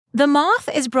The Moth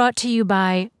is brought to you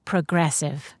by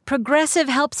Progressive. Progressive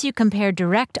helps you compare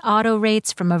direct auto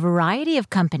rates from a variety of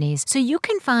companies so you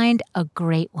can find a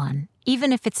great one,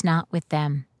 even if it's not with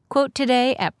them. Quote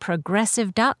today at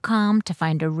Progressive.com to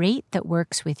find a rate that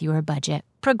works with your budget.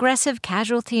 Progressive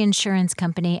Casualty Insurance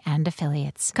Company and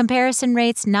Affiliates. Comparison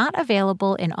rates not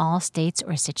available in all states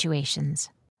or situations.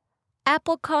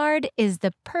 Apple Card is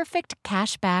the perfect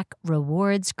cashback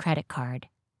rewards credit card.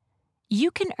 You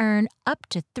can earn up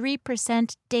to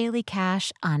 3% daily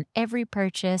cash on every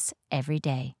purchase every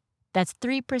day. That's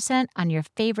 3% on your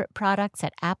favorite products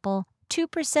at Apple,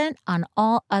 2% on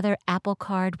all other Apple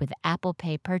Card with Apple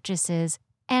Pay purchases,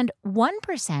 and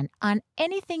 1% on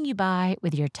anything you buy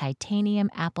with your titanium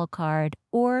Apple Card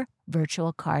or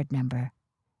virtual card number.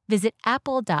 Visit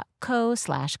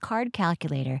apple.co/card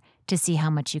calculator to see how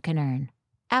much you can earn.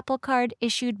 Apple Card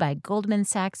issued by Goldman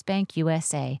Sachs Bank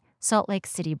USA, Salt Lake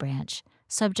City branch.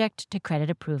 Subject to credit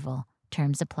approval.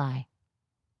 Terms apply.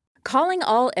 Calling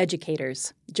all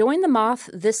educators. Join the Moth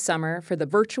this summer for the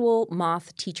virtual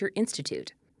Moth Teacher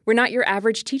Institute. We're not your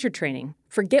average teacher training.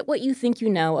 Forget what you think you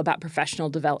know about professional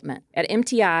development. At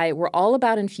MTI, we're all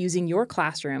about infusing your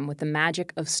classroom with the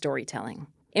magic of storytelling.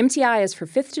 MTI is for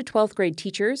 5th to 12th grade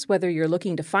teachers, whether you're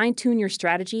looking to fine-tune your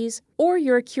strategies or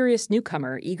you're a curious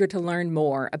newcomer eager to learn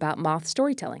more about Moth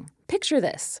storytelling. Picture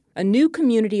this, a new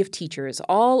community of teachers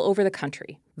all over the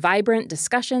country. Vibrant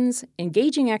discussions,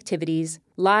 engaging activities,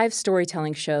 live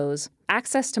storytelling shows,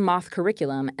 access to Moth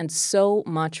curriculum, and so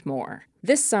much more.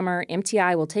 This summer,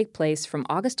 MTI will take place from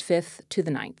August 5th to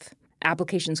the 9th.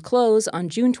 Applications close on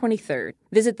June 23rd.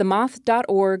 Visit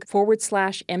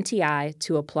themoth.org/MTI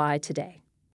to apply today.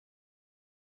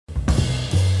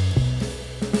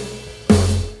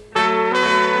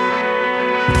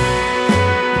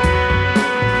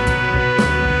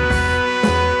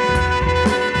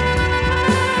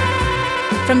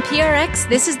 From PRX,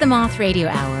 this is the Moth Radio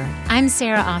Hour. I'm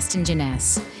Sarah Austin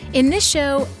Jenness. In this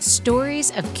show, stories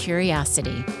of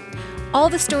curiosity. All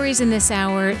the stories in this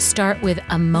hour start with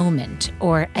a moment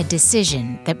or a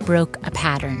decision that broke a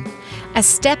pattern, a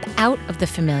step out of the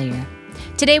familiar.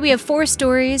 Today we have 4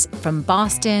 stories from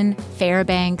Boston,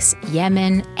 Fairbanks,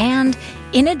 Yemen, and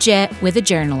in a jet with a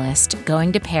journalist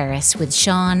going to Paris with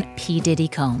Sean P. Diddy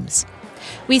Combs.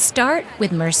 We start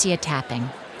with Mercia Tapping.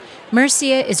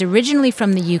 Mercia is originally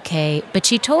from the UK, but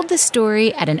she told the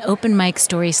story at an open mic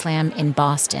story slam in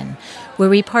Boston, where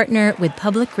we partner with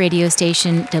public radio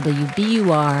station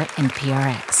WBUR and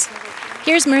PRX.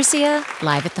 Here's Mercia,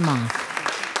 live at the Moth.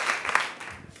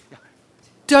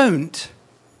 Don't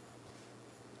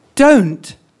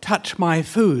touch my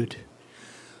food.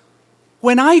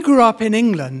 When I grew up in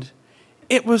England,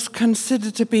 it was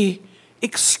considered to be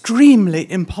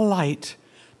extremely impolite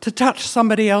to touch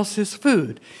somebody else's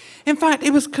food. In fact,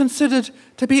 it was considered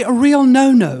to be a real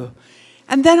no-no.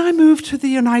 And then I moved to the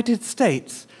United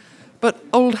States, but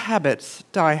old habits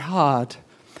die hard.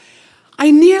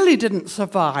 I nearly didn't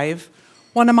survive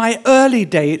one of my early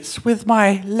dates with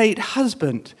my late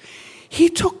husband. He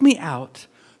took me out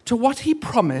to what he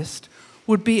promised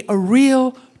would be a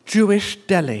real Jewish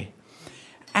deli.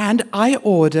 And I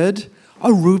ordered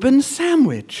a Reuben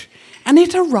sandwich, and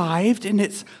it arrived in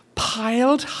its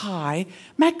piled high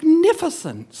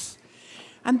magnificence.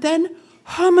 And then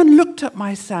Herman looked at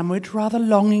my sandwich rather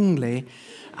longingly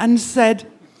and said,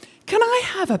 "Can I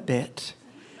have a bit?"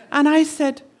 And I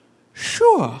said,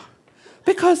 "Sure,"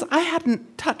 because I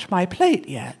hadn't touched my plate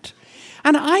yet.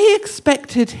 And I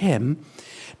expected him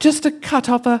just to cut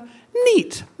off a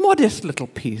neat, modest little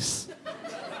piece.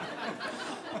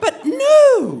 But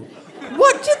no!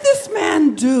 What did this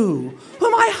man do,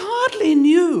 whom I hardly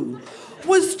knew,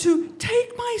 was to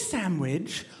take my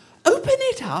sandwich, open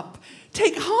it up,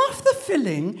 take half the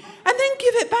filling, and then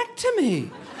give it back to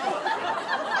me.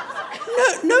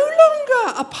 No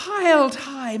longer a piled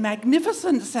high,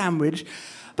 magnificent sandwich,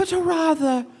 but a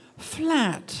rather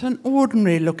flat and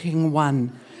ordinary-looking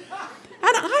one.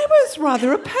 And I was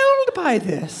rather appalled by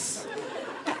this.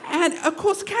 And, of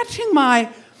course, catching my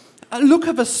look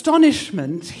of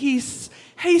astonishment, he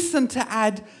hastened to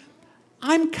add,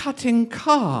 "I'm cutting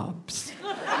carbs."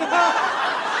 And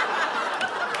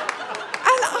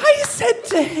I said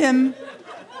to him,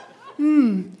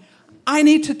 "I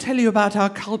need to tell you about our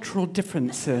cultural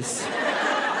differences."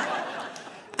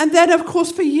 And then, of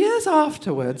course, for years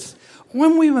afterwards,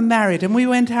 when we were married and we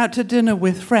went out to dinner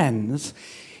with friends,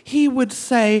 he would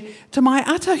say, to my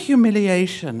utter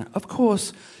humiliation, "Of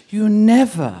course, you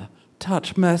never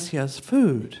touch Mercia's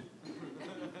food."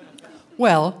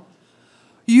 Well,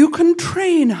 you can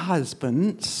train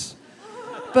husbands,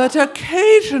 but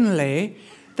occasionally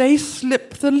they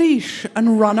slip the leash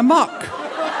and run amok.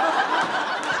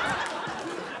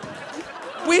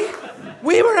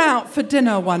 we were out for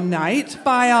dinner one night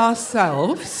by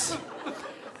ourselves,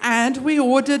 and we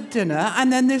ordered dinner,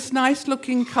 and then this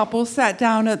nice-looking couple sat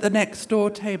down at the next-door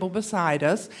table beside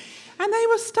us, and they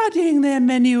were studying their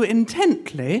menu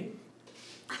intently.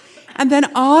 And then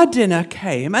our dinner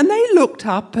came, and they looked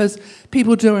up, as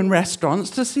people do in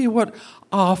restaurants, to see what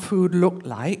our food looked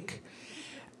like.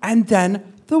 And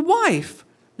then the wife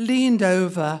leaned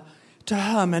over to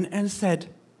Herman and said,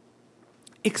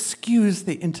 "Excuse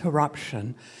the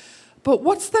interruption, but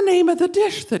what's the name of the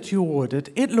dish that you ordered?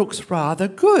 It looks rather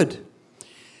good."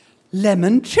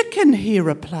 "Lemon chicken," he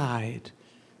replied.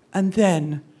 And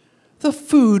then the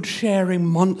food-sharing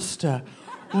monster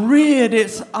reared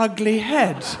its ugly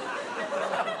head.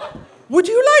 "Would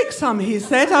you like some?" he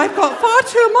said. "I've got far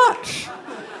too much."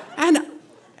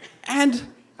 And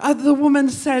the woman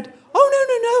said, "Oh,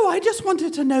 no, I just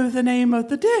wanted to know the name of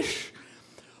the dish."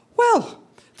 Well,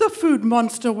 the food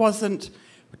monster wasn't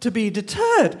to be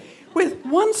deterred. With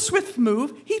one swift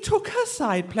move, he took her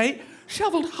side plate,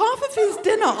 shoveled half of his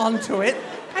dinner onto it,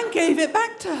 and gave it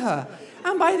back to her.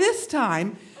 And by this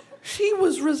time, she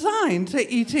was resigned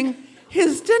to eating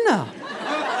his dinner.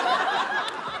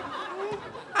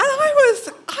 And I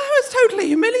was totally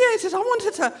humiliated. I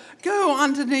wanted to go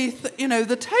underneath,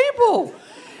 the table.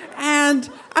 And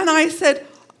I said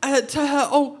to her,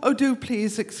 oh, do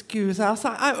please excuse us.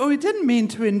 We didn't mean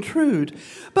to intrude.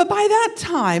 But by that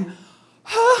time,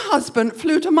 her husband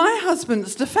flew to my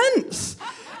husband's defense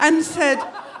and said,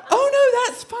 "Oh, no,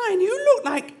 that's fine. You look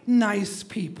like nice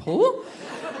people.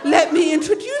 Let me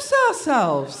introduce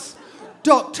ourselves.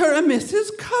 Dr. and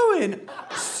Mrs. Cohen."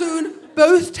 Soon,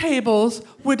 both tables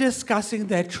were discussing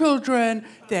their children,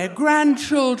 their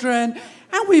grandchildren,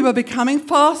 and we were becoming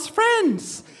fast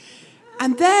friends.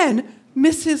 And then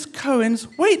Mrs. Cohen's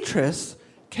waitress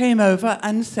came over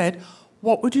and said,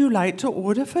 "What would you like to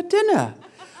order for dinner?"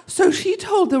 So she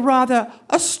told the rather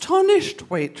astonished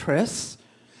waitress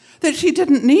that she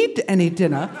didn't need any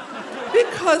dinner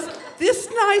because this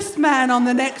nice man on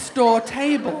the next door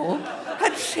table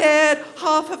had shared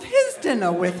half of his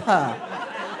dinner with her.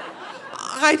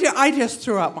 I just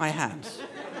threw up my hands.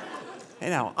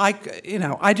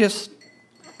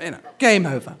 Game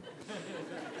over.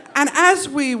 And as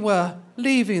we were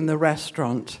leaving the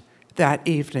restaurant that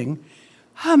evening,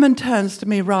 Herman turns to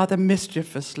me rather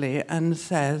mischievously and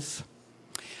says,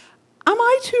 "Am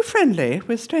I too friendly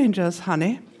with strangers,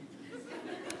 honey?"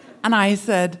 And I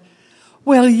said,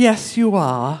 "Well, yes, you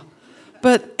are,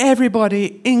 but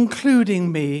everybody,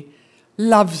 including me,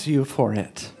 loves you for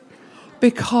it.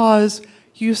 Because,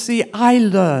 you see, I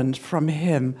learned from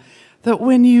him that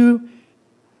when you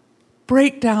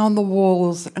break down the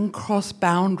walls and cross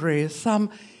boundaries, some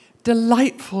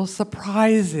delightful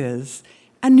surprises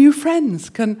and new friends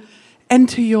can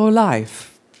enter your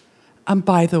life. And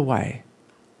by the way,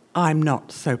 I'm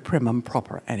not so prim and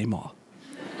proper anymore."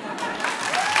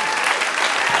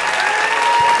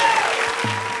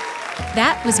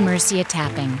 That was Mercia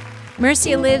Tapping.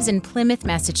 Mercia lives in Plymouth,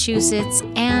 Massachusetts,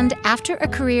 and after a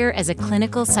career as a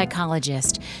clinical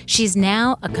psychologist, she's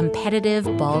now a competitive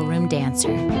ballroom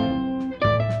dancer.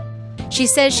 She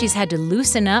says she's had to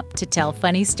loosen up to tell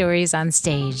funny stories on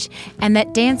stage, and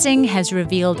that dancing has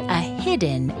revealed a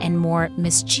hidden and more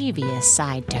mischievous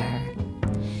side to her.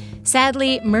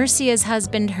 Sadly, Mercia's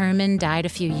husband, Herman, died a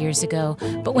few years ago,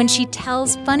 but when she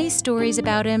tells funny stories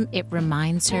about him, it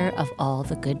reminds her of all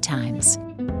the good times.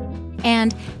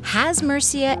 And has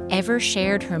Mercia ever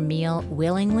shared her meal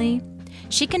willingly?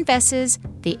 She confesses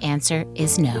the answer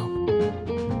is no.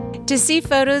 To see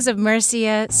photos of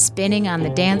Mercia spinning on the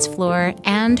dance floor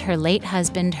and her late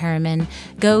husband, Herman,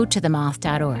 go to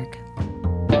themoth.org.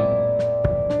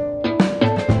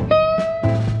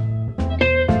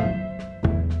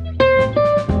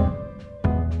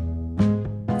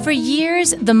 For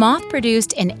years, The Moth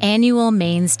produced an annual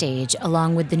main stage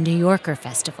along with the New Yorker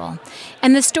Festival,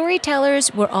 and the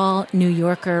Storytellers were all New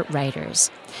Yorker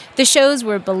writers. The shows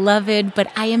were beloved, but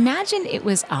I imagine it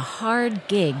was a hard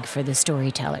gig for the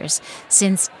Storytellers,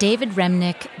 since David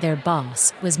Remnick, their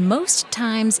boss, was most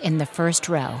times in the first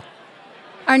row.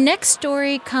 Our next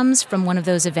story comes from one of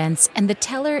those events, and the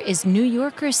teller is New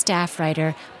Yorker staff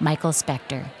writer Michael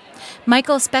Specter.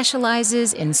 Michael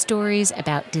specializes in stories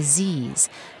about disease,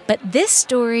 but this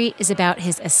story is about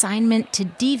his assignment to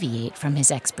deviate from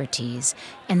his expertise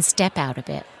and step out a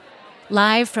bit.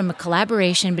 Live from a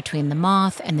collaboration between The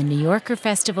Moth and the New Yorker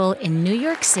Festival in New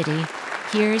York City,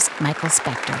 here's Michael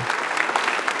Specter.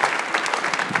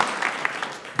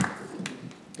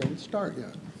 Don't start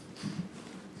yet.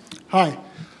 Hi.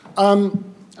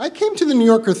 I came to the New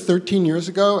Yorker 13 years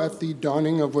ago at the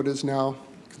dawning of what is now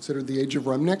considered the age of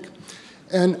Remnick.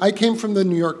 And I came from the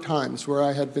New York Times, where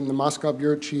I had been the Moscow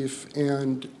bureau chief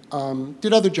and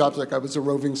did other jobs, like I was a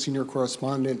roving senior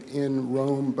correspondent in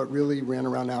Rome, but really ran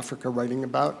around Africa writing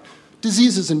about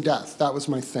diseases and death. That was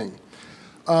my thing.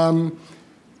 And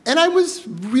I was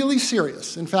really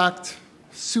serious. In fact,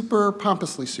 super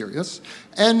pompously serious.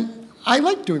 And I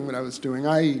liked doing what I was doing.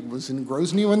 I was in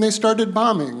Grozny when they started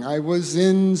bombing. I was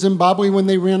in Zimbabwe when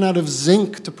they ran out of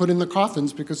zinc to put in the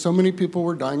coffins because so many people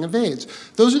were dying of AIDS.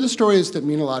 Those are the stories that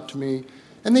mean a lot to me,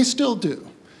 and they still do.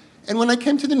 And when I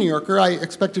came to The New Yorker, I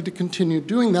expected to continue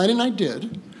doing that, and I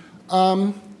did.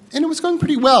 And it was going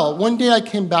pretty well. One day I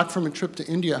came back from a trip to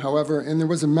India, however, and there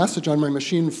was a message on my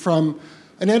machine from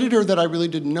an editor that I really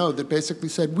didn't know that basically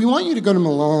said, "We want you to go to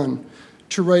Milan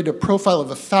to write a profile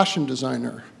of a fashion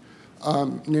designer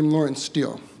named Lawrence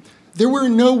Steele." There were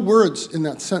no words in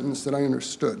that sentence that I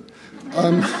understood.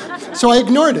 So I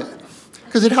ignored it,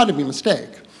 because it had to be a mistake.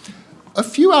 A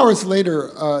few hours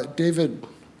later, David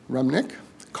Remnick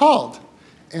called,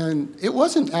 and it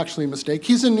wasn't actually a mistake.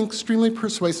 He's an extremely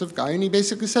persuasive guy, and he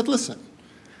basically said, "Listen,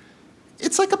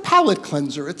 it's like a palate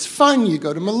cleanser. It's fun. You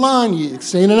go to Milan, you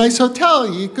stay in a nice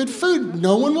hotel, you eat good food.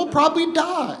 No one will probably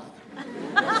die."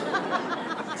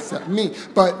 Except me.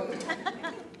 But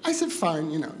I said,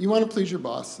 fine, you want to please your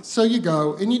boss. So you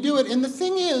go, and you do it. And the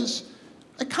thing is,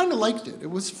 I kind of liked it. It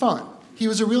was fun. He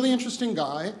was a really interesting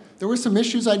guy. There were some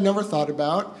issues I'd never thought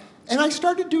about. And I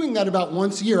started doing that about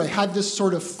once a year. I had this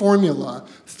sort of formula,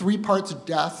 3 parts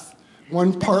death,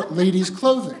 1 part ladies'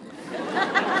 clothing.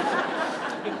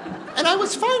 And I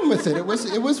was fine with it. It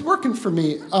was working for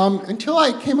me until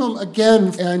I came home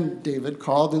again, and David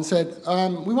called and said,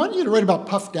 "We want you to write about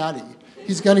Puff Daddy.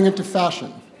 He's getting into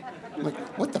fashion." I'm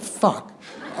like, what the fuck?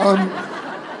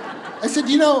 I said,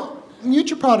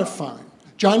 Miuccia Prada, fine.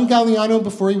 John Galliano,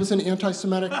 before he was an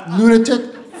anti-Semitic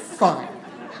lunatic, fine.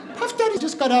 Puff Daddy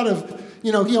just got out of,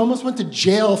 he almost went to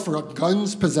jail for a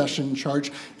guns possession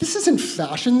charge. This isn't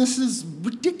fashion. This is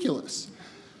ridiculous.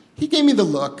 He gave me the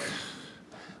look.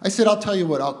 I said, I'll tell you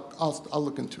what, I'll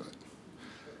look into it.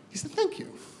 He said, thank you.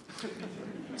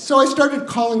 So I started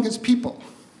calling his people.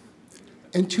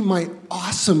 And to my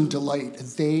awesome delight,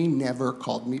 they never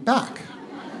called me back.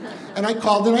 And I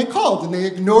called, and they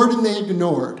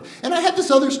ignored, And I had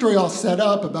this other story all set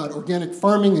up about organic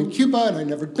farming in Cuba, and I'd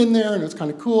never been there, and it was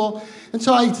kind of cool. And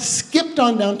so I skipped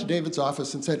on down to David's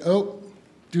office and said, oh,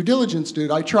 due diligence, dude,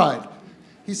 I tried.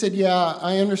 He said, yeah,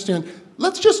 I understand.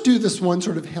 Let's just do this one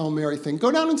sort of Hail Mary thing.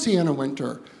 Go down and see Anna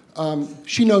Winter.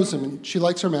 She knows him, and she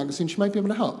likes her magazine. She might be able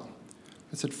to help.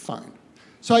 I said, fine.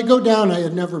 So I go down. I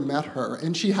had never met her,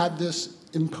 and she had this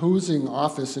imposing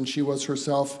office, and she was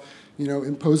herself,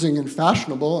 imposing and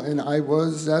fashionable, and I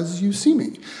was as you see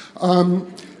me.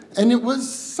 And it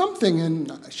was something,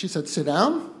 and she said, sit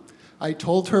down. I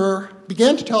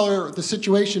began to tell her the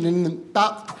situation, and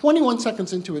about 21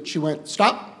 seconds into it, she went,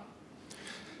 stop.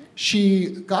 She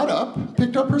got up,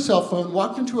 picked up her cell phone,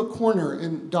 walked into a corner,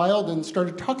 and dialed and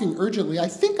started talking urgently. I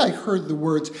think I heard the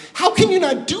words, how can you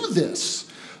not do this?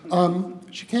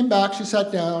 She came back, she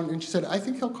sat down, and she said, I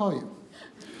think he'll call you.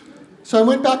 So I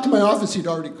went back to my office. He'd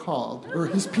already called, or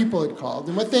his people had called.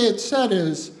 And what they had said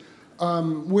is,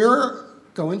 we're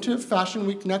going to Fashion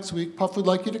Week next week. Puff would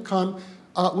like you to come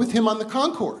with him on the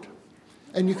Concorde.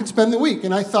 And you can spend the week.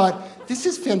 And I thought, this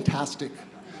is fantastic.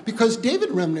 Because David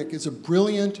Remnick is a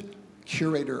brilliant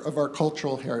curator of our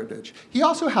cultural heritage. He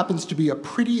also happens to be a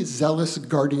pretty zealous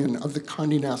guardian of the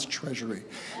Condé Nast treasury.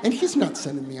 And he's not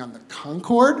sending me on the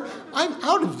Concorde. I'm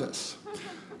out of this.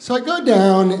 So I go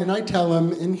down, and I tell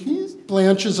him, and he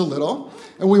blanches a little.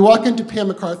 And we walk into Pam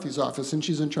McCarthy's office, and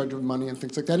she's in charge of money and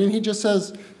things like that. And he just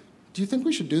says, do you think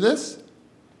we should do this?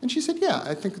 And she said, yeah,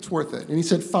 I think it's worth it. And he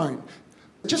said, fine.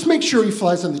 Just make sure he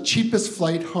flies on the cheapest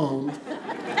flight home.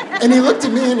 And he looked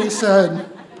at me and he said,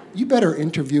 you better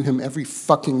interview him every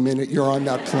fucking minute you're on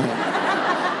that plane.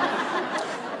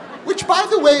 Which, by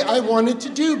the way, I wanted to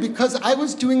do because I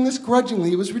was doing this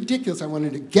grudgingly. It was ridiculous. I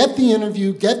wanted to get the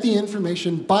interview, get the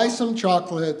information, buy some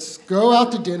chocolates, go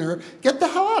out to dinner, get the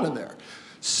hell out of there.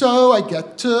 So I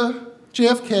get to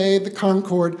JFK, the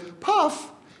Concorde. Puff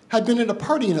had been at a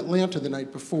party in Atlanta the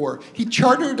night before. He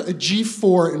chartered a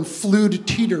G4 and flew to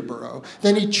Teterboro.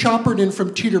 Then he choppered in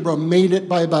from Teterboro, made it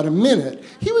by about a minute.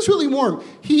 He was really warm.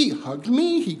 He hugged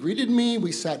me, he greeted me,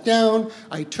 we sat down.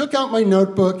 I took out my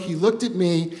notebook, he looked at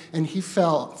me, and he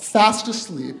fell fast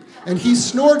asleep. And he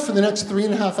snored for the next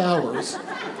 3.5 hours.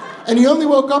 And he only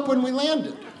woke up when we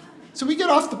landed. So we get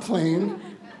off the plane.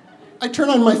 I turn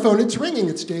on my phone, it's ringing,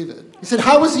 it's David. He said,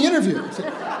 how was the interview? I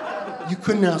said, you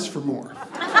couldn't ask for more.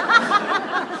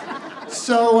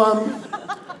 So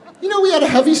We had a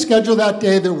heavy schedule that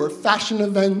day. There were fashion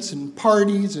events and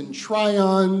parties and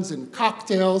try-ons and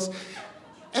cocktails.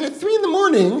 And at 3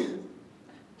 a.m,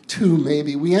 2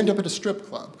 maybe, we end up at a strip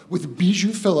club with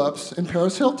Bijou Phillips and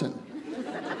Paris Hilton.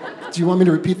 Do you want me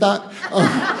to repeat that?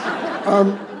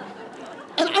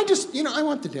 And I just, I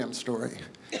want the damn story.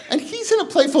 And he's in a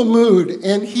playful mood,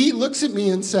 and he looks at me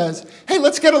and says, hey,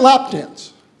 let's get a lap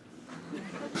dance.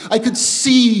 I could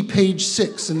see page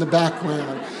 6 in the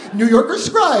background. New Yorker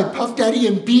scribe, Puff Daddy,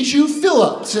 and Bijou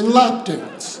Phillips in lap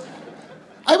dance.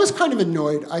 I was kind of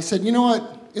annoyed. I said, you know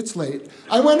what? It's late.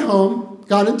 I went home,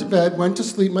 got into bed, went to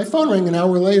sleep. My phone rang an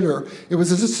hour later. It was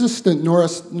his assistant,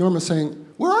 Norma, saying,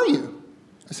 where are you?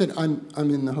 I said, I'm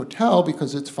in the hotel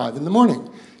because it's 5 a.m.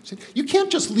 She said, you can't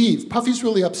just leave. Puffy's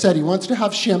really upset. He wants to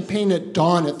have champagne at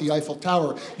dawn at the Eiffel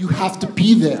Tower. You have to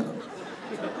be there.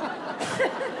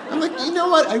 I'm like, you know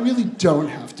what? I really don't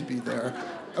have to be there.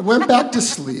 I went back to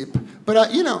sleep, but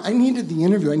I needed the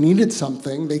interview. I needed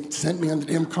something. They sent me on the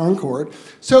damn Concorde.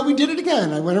 So we did it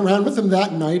again. I went around with him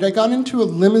that night. I got into a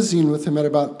limousine with him at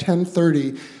about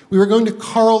 10:30. We were going to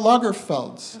Karl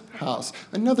Lagerfeld's house.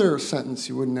 Another sentence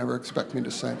you would never expect me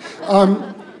to say.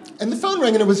 And the phone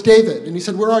rang, and it was David. And he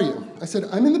said, where are you? I said,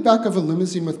 I'm in the back of a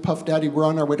limousine with Puff Daddy. We're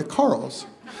on our way to Karl's.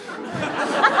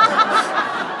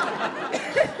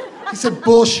 He said,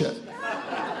 bullshit.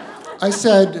 I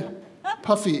said,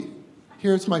 Puffy,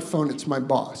 here's my phone. It's my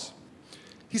boss.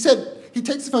 He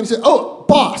takes the phone. He said, oh,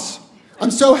 boss. I'm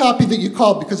so happy that you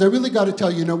called because I really got to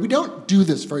tell you, we don't do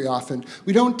this very often.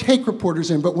 We don't take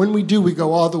reporters in, but when we do, we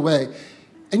go all the way.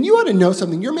 And you ought to know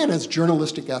something. Your man has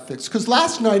journalistic ethics because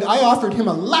last night I offered him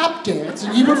a lap dance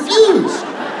and he refused.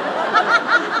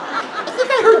 I think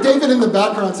I heard David in the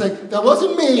background saying, that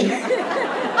wasn't me.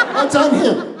 That's on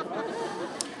him.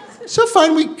 So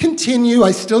fine, we continue.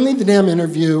 I still need the damn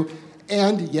interview.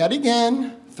 And yet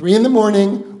again, 3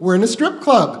 a.m, we're in a strip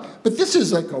club. But this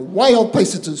is like a wild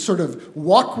place. It's a sort of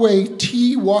walkway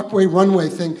runway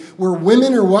thing where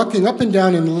women are walking up and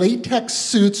down in latex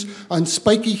suits on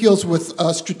spiky heels with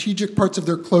strategic parts of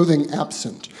their clothing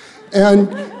absent. And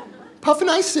Puff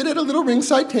and I sit at a little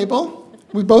ringside table.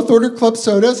 We both ordered club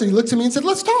sodas, and he looked at me and said,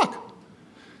 let's talk.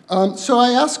 So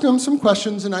I asked him some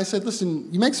questions, and I said, listen,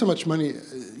 you make so much money,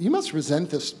 you must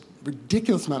resent this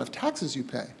ridiculous amount of taxes you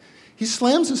pay. He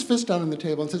slams his fist down on the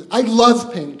table and says, I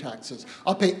love paying taxes.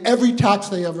 I'll pay every tax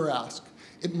they ever ask.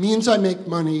 It means I make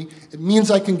money. It means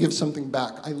I can give something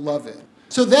back. I love it.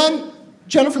 So then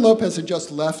Jennifer Lopez had just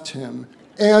left him,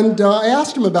 and I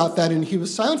asked him about that, and he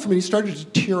was silent for me. He started to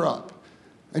tear up.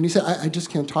 And he said, I just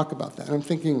can't talk about that. And I'm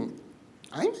thinking,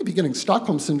 I may be getting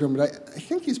Stockholm Syndrome, but I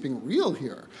think he's being real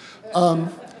here.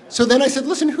 So then I said,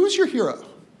 listen, who's your hero?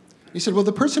 He said, well,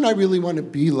 the person I really want to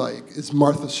be like is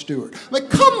Martha Stewart. I'm like,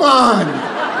 come on!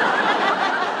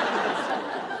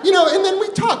 And then we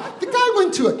talked. The guy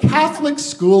went to a Catholic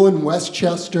school in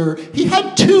Westchester. He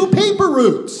had 2 paper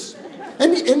routes.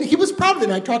 And he was proud of it.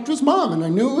 And I talked to his mom, and I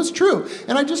knew it was true.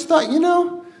 And I just thought,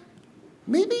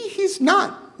 maybe he's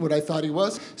not what I thought he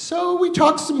was. So we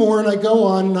talked some more, and I go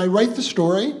on, and I write the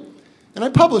story. And I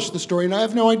published the story, and I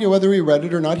have no idea whether he read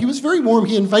it or not. He was very warm.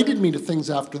 He invited me to things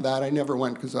after that. I never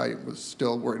went because I was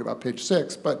still worried about page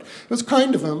 6, but it was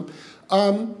kind of him.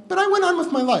 But I went on with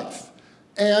my life.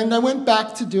 And I went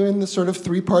back to doing the sort of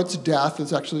 3 parts death.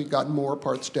 It's actually got more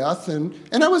parts death, and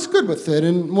I was good with it.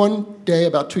 And one day,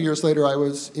 about 2 years later, I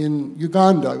was in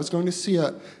Uganda. I was going to see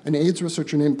an AIDS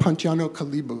researcher named Pontiano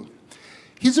Kalibu.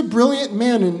 He's a brilliant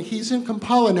man, and he's in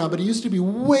Kampala now, but he used to be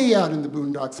way out in the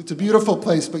boondocks. It's a beautiful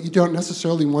place, but you don't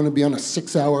necessarily want to be on a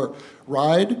 6-hour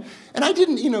ride. And I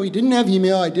didn't, he didn't have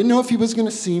email. I didn't know if he was going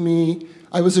to see me.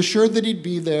 I was assured that he'd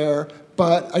be there,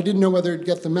 but I didn't know whether he'd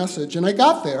get the message. And I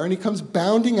got there, and he comes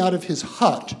bounding out of his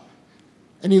hut.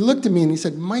 And he looked at me, and he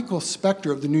said, Michael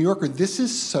Specter of The New Yorker, this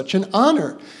is such an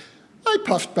honor. I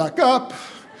puffed back up.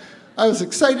 I was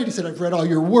excited. He said, I've read all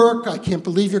your work. I can't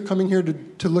believe you're coming here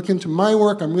to look into my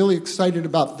work. I'm really excited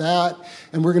about that,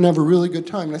 and we're going to have a really good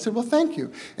time. And I said, well, thank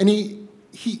you. And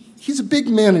he's a big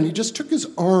man, and he just took his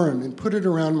arm and put it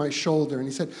around my shoulder, and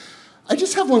he said, I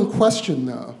just have one question,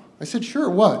 though. I said, sure,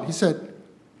 what? He said,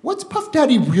 what's Puff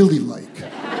Daddy really like?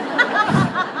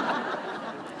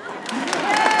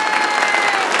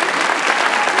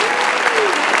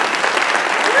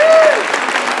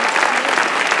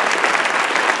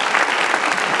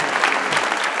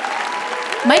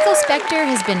 Michael Specter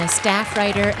has been a staff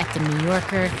writer at The New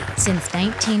Yorker since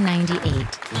 1998.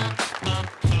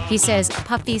 He says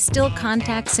Puffy still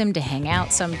contacts him to hang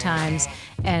out sometimes,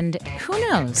 and who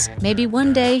knows, maybe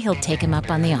one day he'll take him up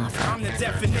on the offer. I'm the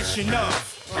definition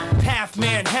of half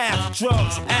man, half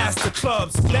drugs. Ass the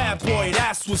clubs, bad boy,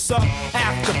 that's what's up.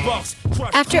 After bucks.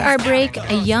 After our break,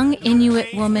 a young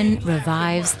Inuit woman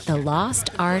revives the lost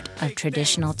art of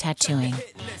traditional tattooing.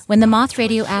 When the Moth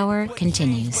Radio Hour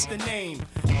continues. We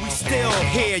still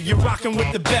here, you're rocking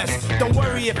with the best. Don't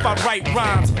worry if I write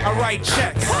rhymes, I write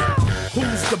checks.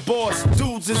 Who's the boss?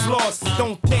 Dudes is lost.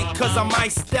 Don't think cause I'm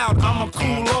iced out, I'ma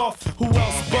cool off. Who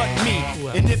else but me?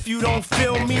 And if you don't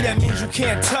feel me, that means you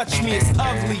can't touch me. It's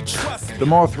ugly, trust me. The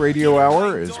Moth Radio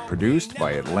Hour is produced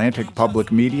by Atlantic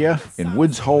Public Media in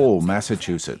Woods Hole,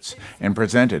 Massachusetts, and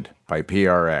presented by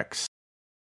PRX.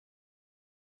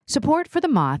 Support for the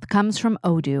Moth comes from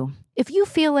Odoo. If you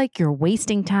feel like you're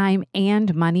wasting time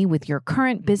and money with your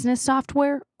current business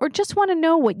software, or just want to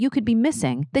know what you could be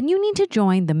missing, then you need to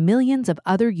join the millions of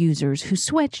other users who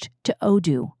switched to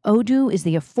Odoo. Odoo is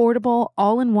the affordable,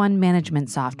 all-in-one management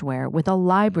software with a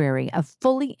library of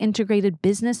fully integrated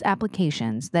business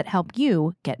applications that help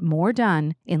you get more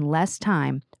done in less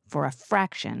time for a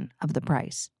fraction of the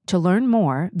price. To learn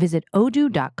more, visit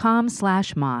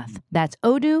odoo.com/moth. That's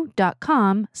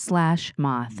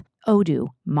odoo.com/moth. Odoo,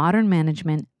 modern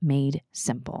management made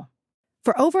simple.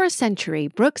 For over a century,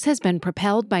 Brooks has been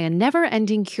propelled by a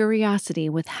never-ending curiosity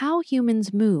with how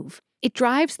humans move. It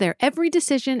drives their every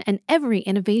decision and every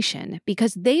innovation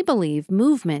because they believe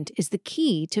movement is the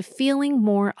key to feeling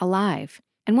more alive.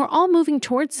 And we're all moving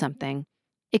towards something.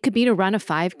 It could be to run a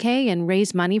 5K and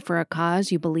raise money for a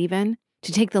cause you believe in,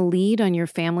 to take the lead on your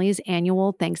family's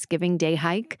annual Thanksgiving Day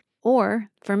hike, or,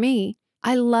 for me,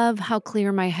 I love how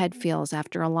clear my head feels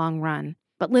after a long run.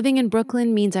 But living in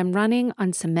Brooklyn means I'm running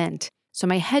on cement, so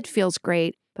my head feels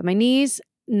great, but my knees,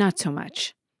 not so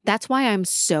much. That's why I'm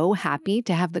so happy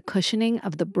to have the cushioning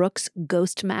of the Brooks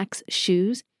Ghost Max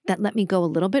shoes that let me go a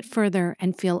little bit further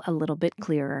and feel a little bit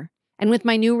clearer. And with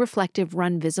my new reflective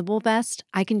Run Visible vest,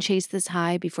 I can chase this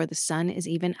high before the sun is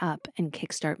even up and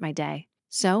kickstart my day.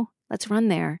 So let's run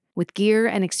there with gear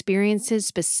and experiences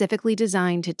specifically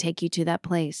designed to take you to that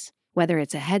place. Whether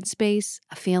it's a headspace,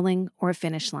 a feeling, or a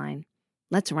finish line.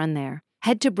 Let's run there.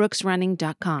 Head to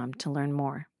brooksrunning.com to learn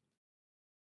more.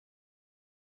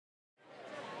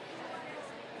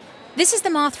 This is the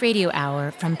Moth Radio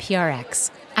Hour from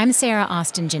PRX. I'm Sarah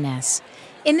Austin Jenness.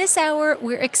 In this hour,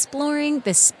 we're exploring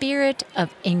the spirit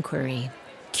of inquiry,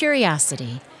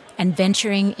 curiosity, and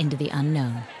venturing into the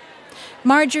unknown.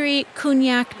 Marjorie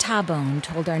Tahbone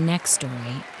told our next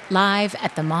story, live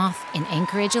at the Moth in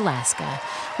Anchorage, Alaska,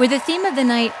 where the theme of the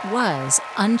night was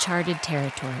uncharted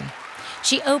territory.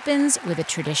 She opens with a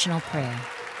traditional prayer.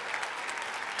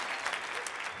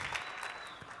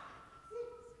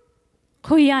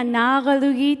 Kuya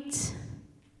nagalugit,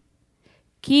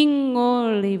 king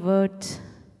olivot,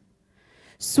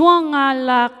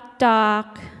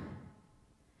 swangalaktak,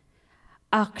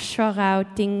 aksharaw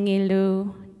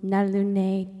tingilu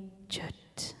nalune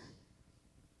jut.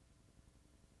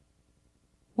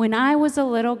 When I was a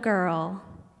little girl,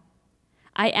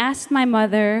 I asked my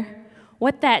mother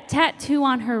what that tattoo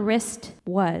on her wrist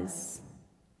was.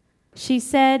 She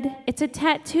said, "It's a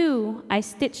tattoo I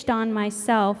stitched on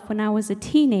myself when I was a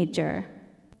teenager.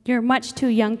 You're much too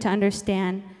young to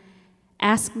understand.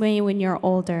 Ask me when you're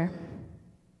older."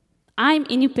 I'm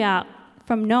Inupiaq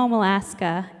from Nome,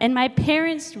 Alaska, and my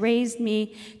parents raised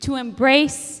me to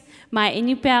embrace my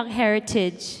Inupiaq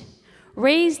heritage.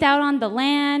 Raised out on the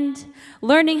land,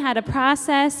 learning how to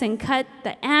process and cut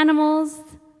the animals,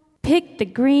 pick the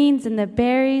greens and the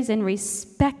berries and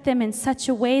respect them in such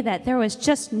a way that there was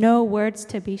just no words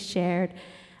to be shared.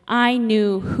 I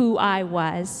knew who I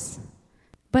was,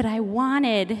 but I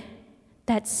wanted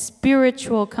that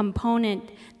spiritual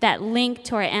component, that link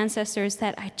to our ancestors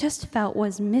that I just felt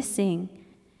was missing.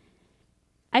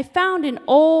 I found an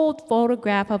old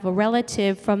photograph of a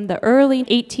relative from the early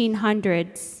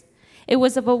 1800s. It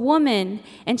was of a woman,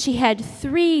 and she had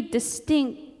 3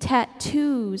 distinct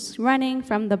tattoos running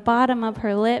from the bottom of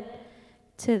her lip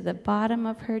to the bottom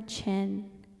of her chin.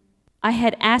 I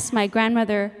had asked my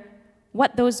grandmother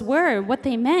what those were, what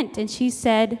they meant, and she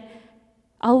said,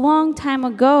 a long time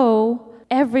ago,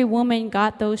 every woman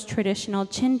got those traditional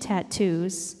chin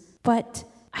tattoos, but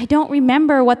I don't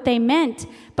remember what they meant,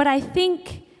 but I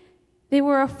think they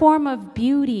were a form of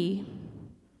beauty.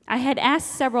 I had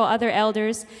asked several other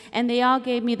elders, and they all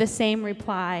gave me the same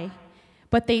reply,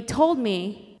 but they told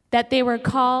me that they were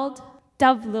called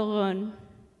davlurun,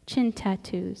 chin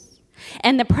tattoos.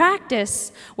 And the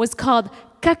practice was called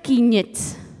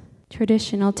kakinyit,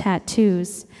 traditional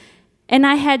tattoos. And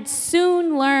I had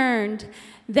soon learned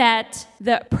that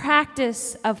the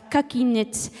practice of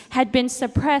kakinit had been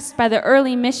suppressed by the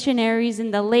early missionaries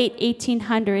in the late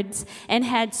 1800s and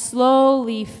had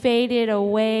slowly faded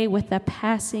away with the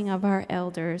passing of our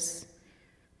elders.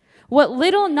 What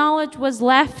little knowledge was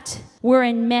left were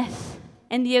in myth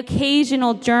and the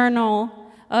occasional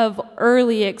journal of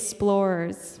early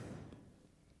explorers.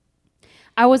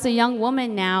 I was a young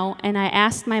woman now, and I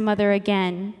asked my mother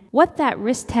again what that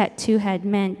wrist tattoo had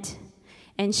meant.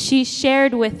 And she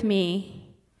shared with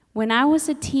me, when I was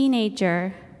a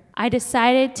teenager, I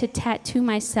decided to tattoo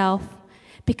myself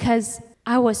because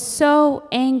I was so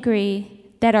angry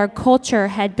that our culture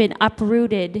had been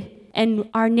uprooted and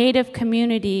our Native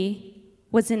community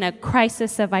was in a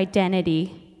crisis of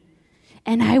identity.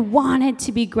 And I wanted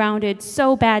to be grounded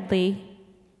so badly.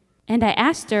 And I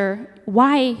asked her,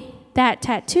 why that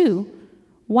tattoo?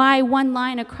 Why one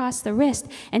line across the wrist?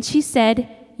 And she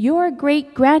said, your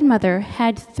great-grandmother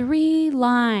had 3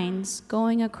 lines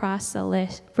going across the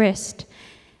wrist,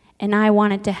 and I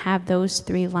wanted to have those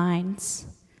 3 lines.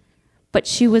 But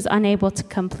she was unable to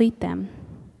complete them.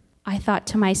 I thought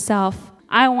to myself,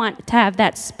 I want to have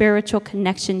that spiritual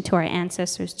connection to our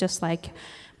ancestors, just like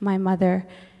my mother.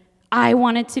 I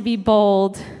wanted to be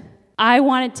bold. I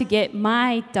wanted to get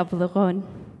my tableron.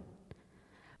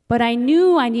 But I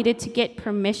knew I needed to get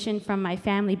permission from my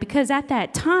family because at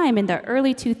that time, in the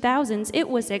early 2000s, it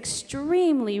was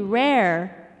extremely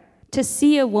rare to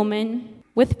see a woman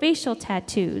with facial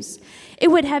tattoos.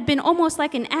 It would have been almost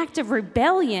like an act of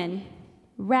rebellion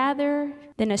rather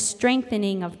than a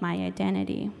strengthening of my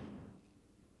identity.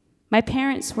 My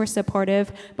parents were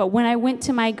supportive, but when I went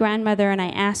to my grandmother and I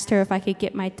asked her if I could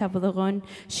get my tableron,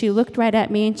 she looked right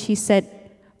at me and she said,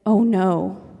 "Oh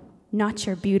no, not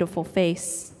your beautiful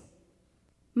face."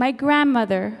 My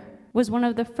grandmother was one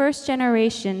of the first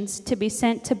generations to be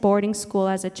sent to boarding school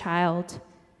as a child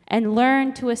and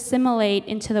learn to assimilate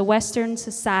into the Western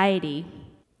society.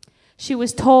 She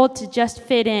was told to just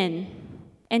fit in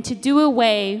and to do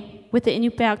away with the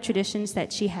Inupiaq traditions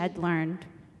that she had learned.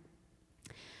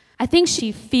 I think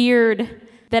she feared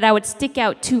that I would stick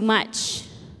out too much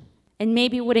and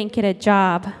maybe wouldn't get a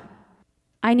job.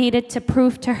 I needed to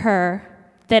prove to her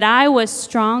that I was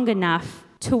strong enough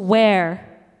to wear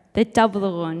the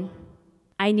tableron.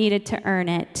 I needed to earn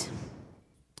it.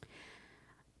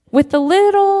 With the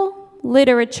little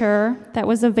literature that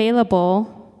was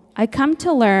available, I come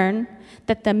to learn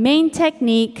that the main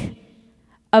technique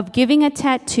of giving a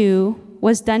tattoo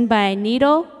was done by a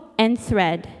needle and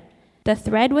thread. The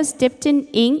thread was dipped in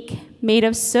ink made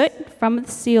of soot from the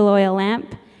seal oil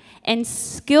lamp and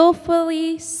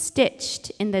skillfully stitched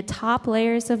in the top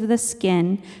layers of the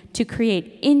skin to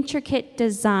create intricate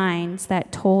designs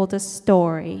that told a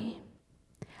story.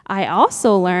 I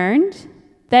also learned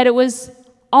that it was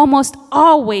almost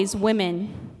always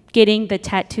women getting the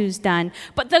tattoos done.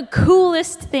 But the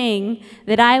coolest thing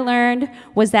that I learned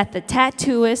was that the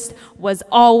tattooist was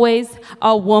always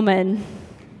a woman.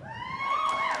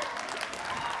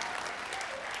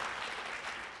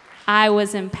 I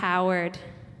was empowered.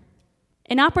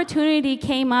 An opportunity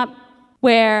came up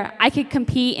where I could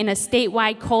compete in a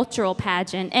statewide cultural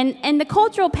pageant. And the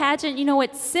cultural pageant,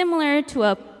 it's similar to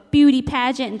a beauty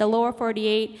pageant in the lower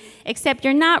 48, except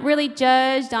you're not really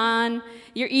judged on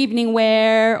your evening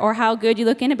wear or how good you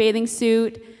look in a bathing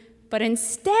suit, but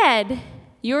instead,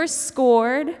 you're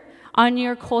scored on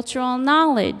your cultural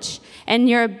knowledge and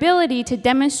your ability to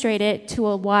demonstrate it to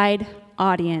a wide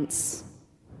audience.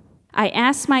 I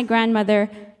asked my grandmother,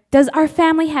 does our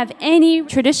family have any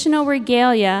traditional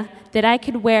regalia that I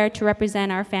could wear to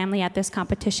represent our family at this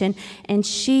competition? And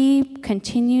she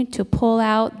continued to pull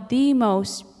out the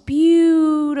most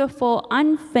beautiful,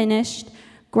 unfinished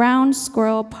ground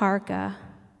squirrel parka.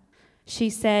 She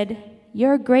said,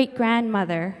 your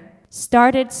great-grandmother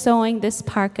started sewing this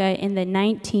parka in the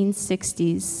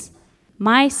 1960s.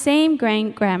 My same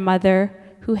great-grandmother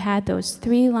who had those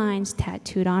 3 lines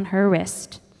tattooed on her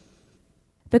wrist.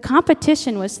 The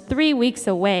competition was 3 weeks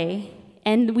away,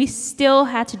 and we still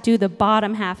had to do the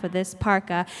bottom half of this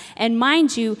parka. And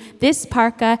mind you, this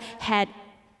parka had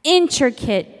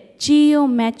intricate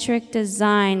geometric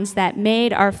designs that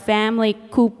made our family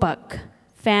kupak,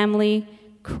 family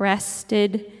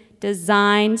crested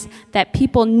designs that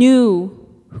people knew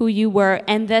who you were,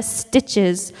 and the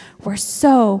stitches were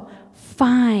so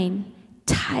fine,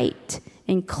 tight,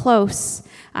 and close.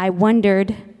 I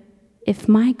wondered if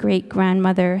my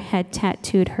great-grandmother had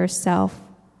tattooed herself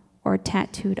or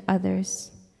tattooed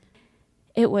others.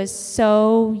 It was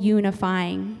so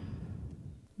unifying,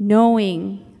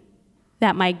 knowing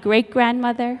that my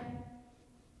great-grandmother,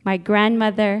 my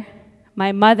grandmother,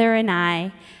 my mother, and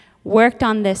I worked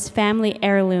on this family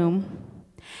heirloom.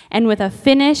 And with a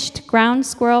finished ground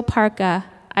squirrel parka,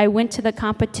 I went to the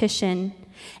competition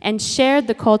and shared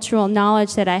the cultural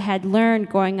knowledge that I had learned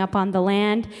growing up on the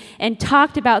land and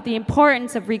talked about the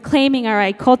importance of reclaiming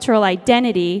our cultural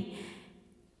identity,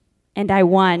 and I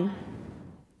won.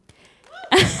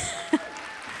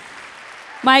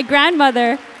 My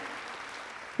grandmother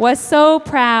was so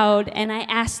proud, and I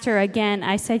asked her again.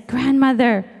 I said,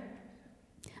 "Grandmother,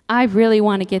 I really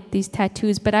want to get these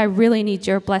tattoos, but I really need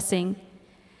your blessing."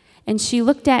 And she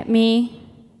looked at me,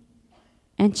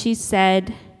 and she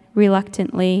said,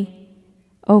 reluctantly,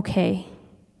 "Okay."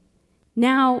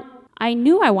 Now, I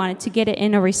knew I wanted to get it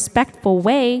in a respectful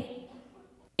way.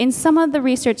 In some of the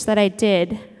research that I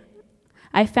did,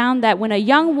 I found that when a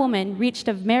young woman reached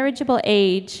a marriageable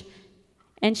age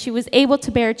and she was able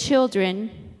to bear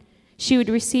children, she would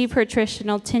receive her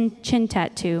traditional chin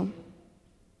tattoo.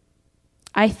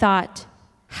 I thought,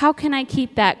 how can I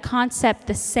keep that concept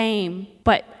the same,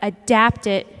 but adapt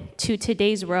it to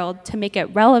today's world to make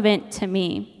it relevant to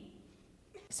me?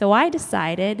 So I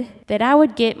decided that I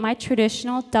would get my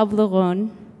traditional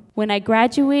tableron when I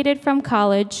graduated from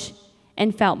college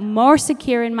and felt more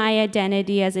secure in my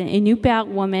identity as an Inupiaq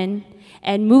woman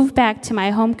and moved back to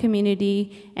my home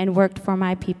community and worked for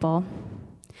my people.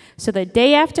 So the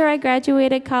day after I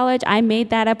graduated college, I made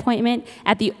that appointment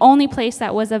at the only place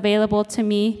that was available to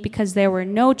me because there were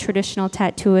no traditional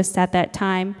tattooists at that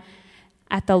time,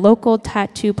 at the local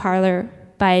tattoo parlor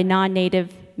by a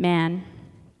non-native man.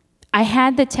 I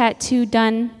had the tattoo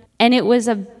done, and it was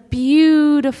a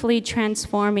beautifully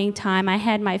transforming time. I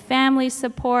had my family's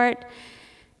support,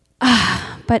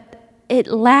 but it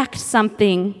lacked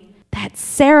something. That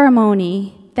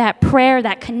ceremony, that prayer,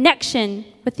 that connection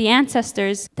with the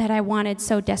ancestors that I wanted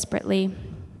so desperately.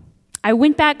 I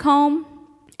went back home,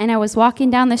 and I was walking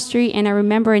down the street, and I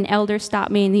remember an elder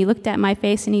stopped me, and he looked at my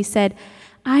face, and he said,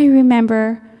 "I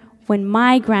remember when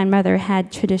my grandmother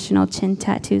had traditional chin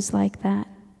tattoos like that."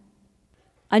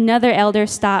 Another elder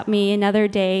stopped me another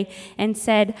day and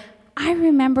said, "I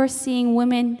remember seeing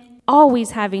women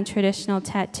always having traditional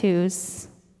tattoos.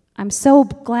 I'm so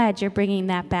glad you're bringing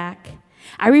that back."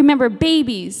 I remember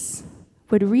babies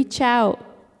would reach out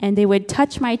and they would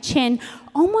touch my chin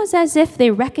almost as if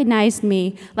they recognized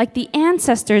me, like the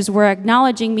ancestors were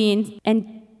acknowledging me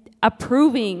and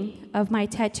approving of my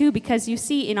tattoo. Because you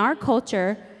see, in our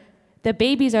culture, the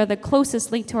babies are the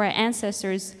closest link to our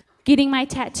ancestors. Getting my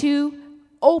tattoo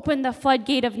opened the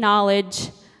floodgate of knowledge.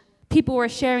 People were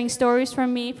sharing stories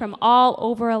from me from all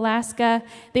over Alaska.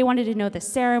 They wanted to know the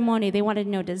ceremony. They wanted to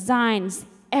know designs.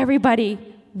 Everybody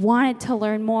wanted to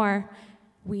learn more.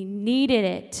 We needed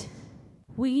it.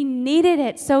 We needed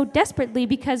it so desperately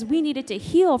because we needed to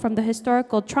heal from the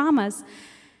historical traumas.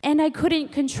 And I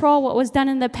couldn't control what was done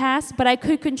in the past, but I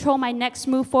could control my next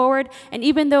move forward. And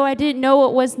even though I didn't know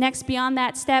what was next beyond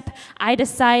that step, I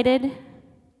decided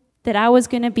that I was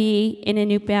going to be an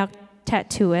Inupiaq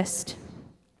tattooist.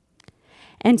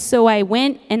 And so I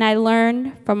went and I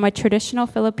learned from a traditional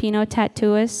Filipino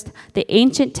tattooist the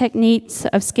ancient techniques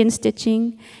of skin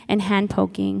stitching and hand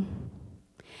poking.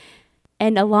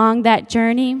 And along that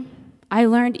journey, I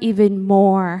learned even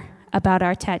more about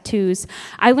our tattoos.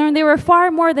 I learned they were far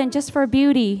more than just for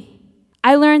beauty.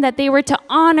 I learned that they were to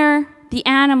honor the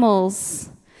animals.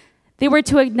 They were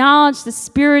to acknowledge the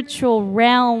spiritual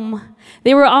realm.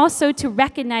 They were also to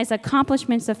recognize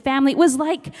accomplishments of family. It was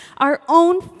like our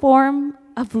own form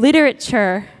of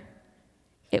literature.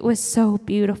 It was so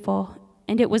beautiful,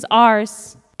 and it was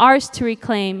ours to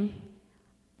reclaim.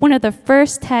 One of the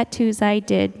first tattoos I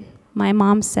did, my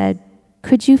mom said,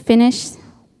 "Could you finish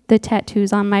the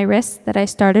tattoos on my wrist that I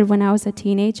started when I was a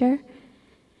teenager?"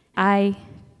 I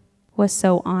was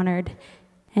so honored.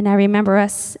 And I remember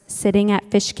us sitting at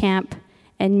fish camp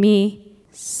and me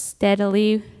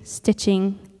steadily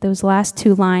stitching those last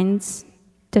two lines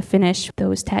to finish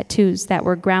those tattoos that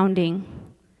were grounding.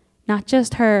 Not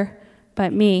just her,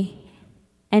 but me.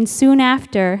 And soon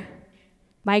after,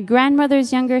 my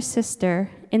grandmother's younger sister,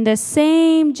 in the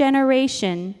same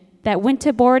generation that went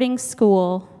to boarding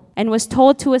school and was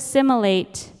told to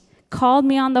assimilate, called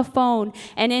me on the phone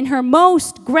and in her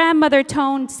most grandmother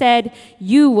tone said,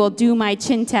 "You will do my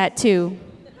chin tattoo."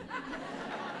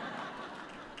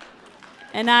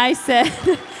 And I said,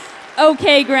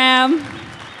 "Okay, Gram."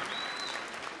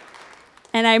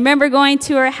 And I remember going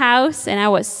to her house, and I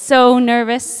was so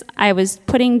nervous. I was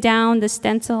putting down the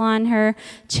stencil on her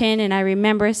chin, and I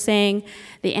remember saying,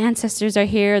 the ancestors are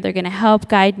here, they're going to help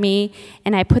guide me.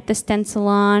 And I put the stencil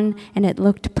on, and it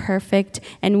looked perfect.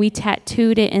 And we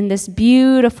tattooed it in this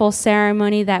beautiful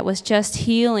ceremony that was just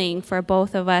healing for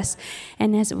both of us.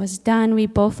 And as it was done, we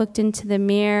both looked into the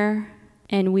mirror,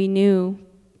 and we knew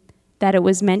that it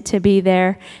was meant to be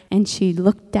there. And she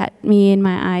looked at me in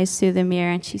my eyes through the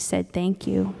mirror, and she said, thank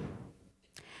you.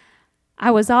 I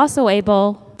was also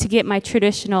able to get my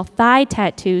traditional thigh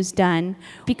tattoos done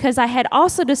because I had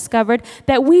also discovered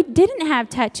that we didn't have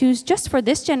tattoos just for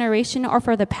this generation or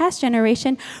for the past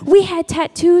generation. We had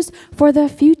tattoos for the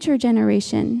future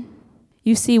generation.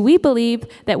 You see, we believe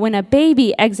that when a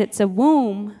baby exits a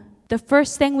womb, the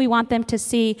first thing we want them to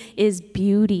see is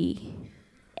beauty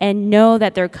and know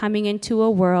that they're coming into a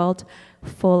world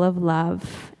full of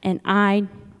love. And I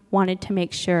wanted to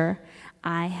make sure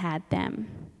I had them,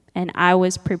 and I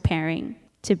was preparing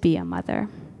to be a mother.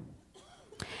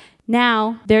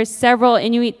 Now, there's several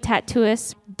Inuit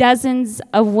tattooists. Dozens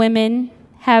of women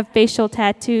have facial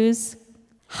tattoos.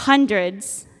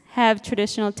 Hundreds have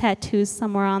traditional tattoos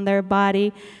somewhere on their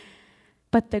body.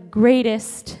 But the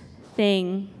greatest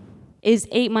thing is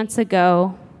 8 months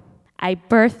ago, I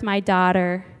birthed my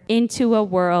daughter into a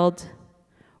world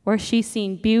where she's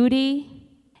seen beauty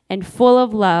and full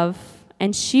of love,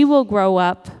 and she will grow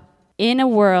up in a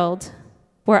world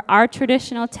where our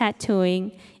traditional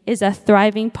tattooing is a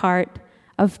thriving part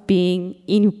of being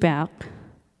Inupiaq,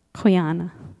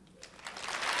 Kuyana.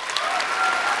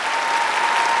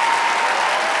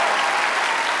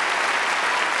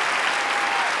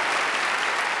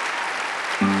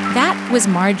 That was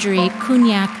Marjorie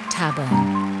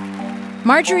Tahbone.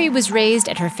 Marjorie was raised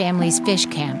at her family's fish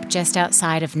camp just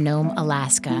outside of Nome,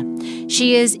 Alaska.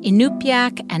 She is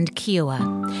Inupiaq and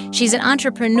Kiowa. She's an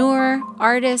entrepreneur,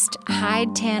 artist,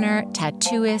 hide tanner,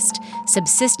 tattooist,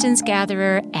 subsistence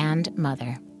gatherer, and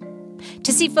mother.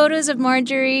 To see photos of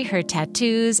Marjorie, her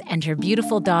tattoos, and her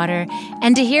beautiful daughter,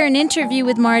 and to hear an interview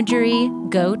with Marjorie,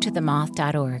 go to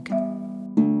themoth.org.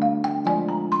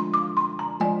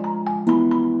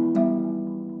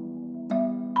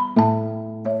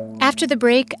 After the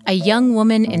break, a young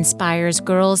woman inspires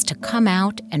girls to come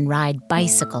out and ride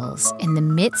bicycles in the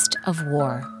midst of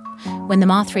war. When the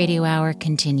Moth Radio Hour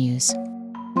continues.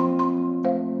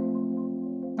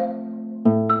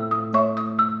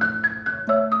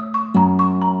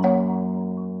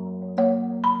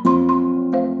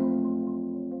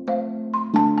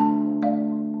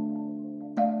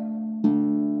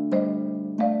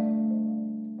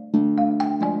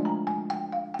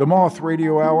 The Moth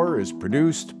Radio Hour is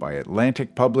produced by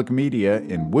Atlantic Public Media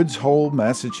in Woods Hole,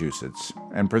 Massachusetts,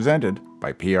 and presented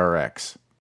by PRX.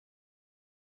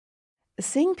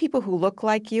 Seeing people who look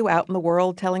like you out in the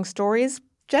world telling stories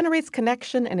generates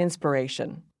connection and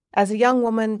inspiration. As a young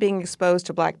woman, being exposed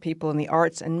to Black people in the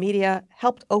arts and media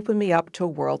helped open me up to a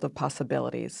world of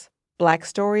possibilities. Black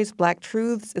Stories, Black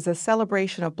Truths is a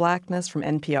celebration of Blackness from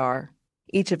NPR.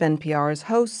 Each of NPR's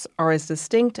hosts are as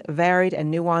distinct, varied,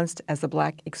 and nuanced as the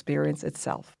Black experience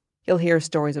itself. You'll hear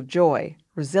stories of joy,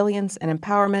 resilience, and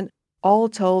empowerment, all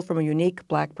told from a unique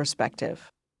Black perspective.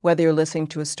 Whether you're listening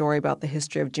to a story about the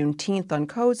history of Juneteenth on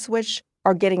Code Switch,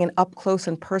 or getting an up-close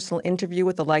and personal interview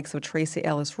with the likes of Tracee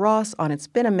Ellis Ross on It's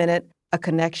Been a Minute, a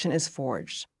connection is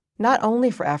forged. Not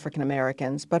only for African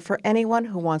Americans, but for anyone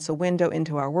who wants a window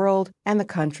into our world and the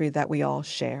country that we all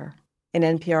share. In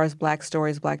NPR's Black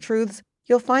Stories, Black Truths,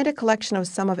 you'll find a collection of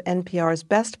some of NPR's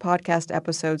best podcast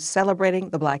episodes celebrating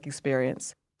the Black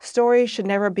experience. Stories should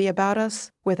never be about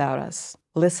us without us.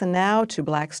 Listen now to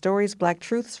Black Stories, Black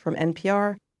Truths from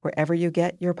NPR, wherever you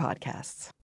get your podcasts.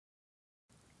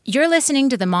 You're listening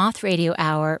to the Moth Radio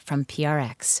Hour from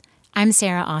PRX. I'm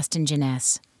Sarah Austin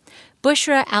Jenness.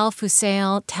 Bushra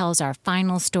Al-Fusail tells our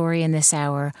final story in this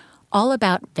hour, all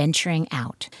about venturing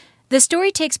out. The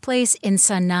story takes place in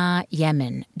Sana'a,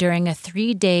 Yemen, during a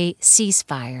 3-day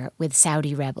ceasefire with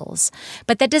Saudi rebels.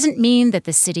 But that doesn't mean that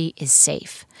the city is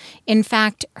safe. In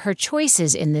fact, her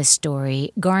choices in this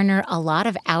story garner a lot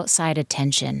of outside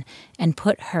attention and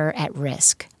put her at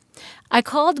risk. I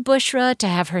called Bushra to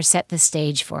have her set the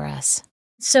stage for us.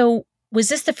 So, was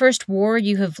this the first war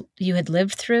you had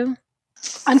lived through?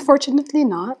 Unfortunately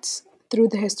not. Through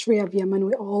the history of Yemen,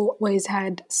 we always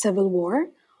had civil war,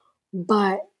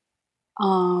 but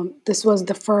this was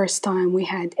the first time we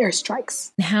had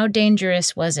airstrikes. How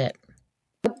dangerous was it?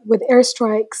 With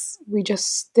airstrikes, we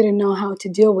just didn't know how to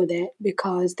deal with it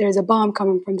because there's a bomb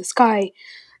coming from the sky,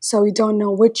 so we don't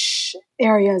know which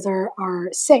areas are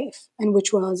safe and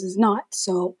which ones is not.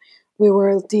 So we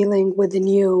were dealing with the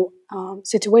new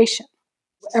situation.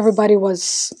 Everybody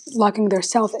was locking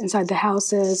themselves inside the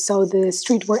houses, so the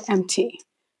streets were empty.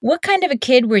 What kind of a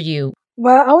kid were you?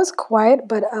 Well, I was quiet,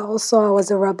 but also I was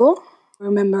a rebel. I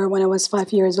remember when I was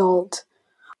 5 years old,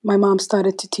 my mom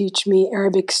started to teach me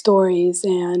Arabic stories,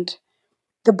 and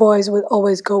the boys would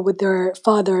always go with their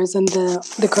fathers, and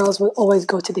the girls would always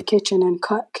go to the kitchen and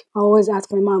cook. I always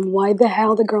asked my mom, why the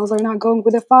hell the girls are not going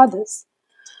with their fathers?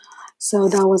 So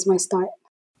that was my start.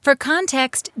 For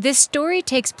context, this story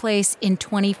takes place in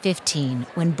 2015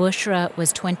 when Bushra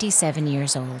was 27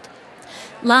 years old.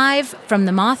 Live from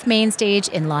the Moth main stage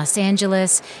in Los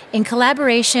Angeles, in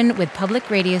collaboration with public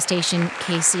radio station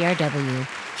KCRW,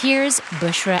 here's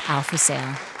Bushra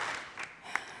Al-Fusail.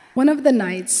 One of the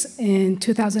nights in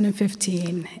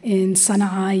 2015 in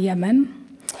Sana'a,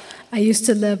 Yemen, I used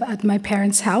to live at my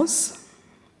parents' house.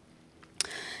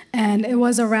 And it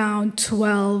was around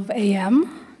 12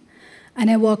 a.m., and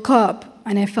I woke up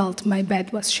and I felt my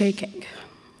bed was shaking.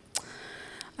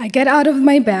 I get out of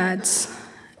my bed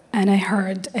and I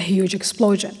heard a huge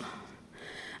explosion.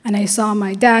 And I saw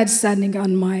my dad standing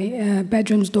on my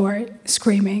bedroom's door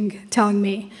screaming, telling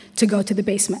me to go to the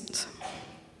basement.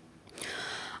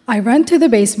 I ran to the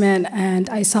basement and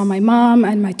I saw my mom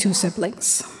and my 2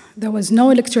 siblings. There was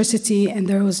no electricity and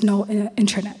there was no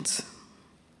internet.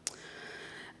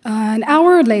 An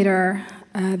hour later,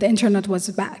 the internet was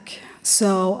back.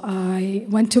 So I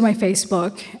went to my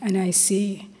Facebook and I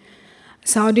see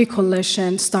Saudi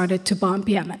coalition started to bomb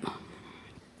Yemen.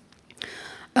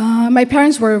 My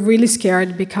parents were really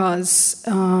scared because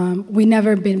we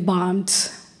never been bombed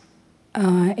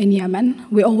in Yemen.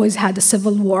 We always had a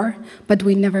civil war, but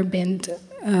we never been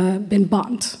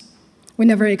bombed. We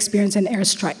never experienced an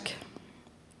airstrike.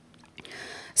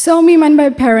 So me and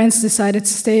my parents decided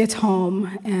to stay at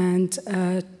home and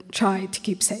try to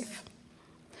keep safe.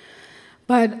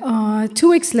 But 2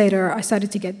 weeks later, I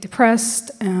started to get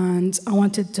depressed and I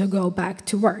wanted to go back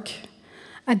to work.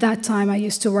 At that time, I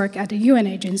used to work at a UN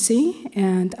agency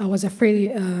and I was a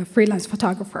freelance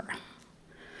photographer.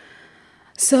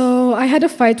 So I had a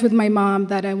fight with my mom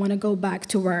that I want to go back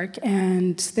to work,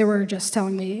 and they were just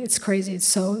telling me it's crazy, it's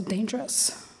so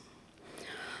dangerous.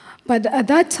 But at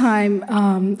that time,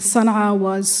 Sana'a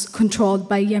was controlled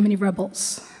by Yemeni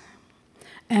rebels,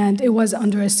 and it was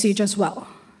under a siege as well.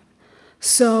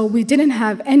 So we didn't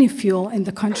have any fuel in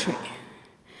the country.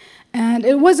 And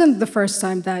it wasn't the first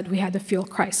time that we had a fuel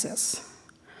crisis.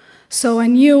 So I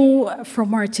knew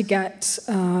from where to get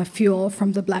fuel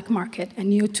from the black market. I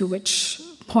knew to which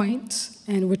point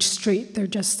and which street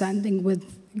they're just standing with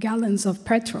gallons of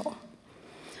petrol.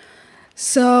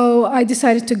 So I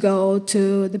decided to go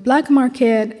to the black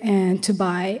market and to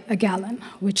buy a gallon,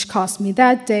 which cost me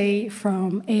that day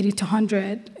from 80 to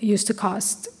 100. It used to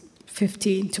cost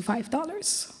 $15 to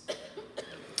 $5.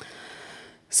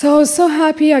 So I was so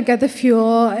happy I got the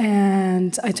fuel,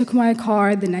 and I took my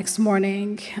car the next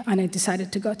morning, and I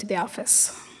decided to go to the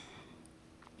office.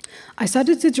 I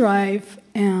started to drive,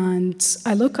 and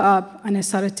I look up, and I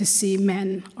started to see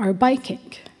men are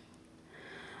biking.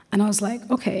 And I was like,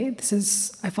 okay,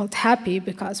 I felt happy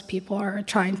because people are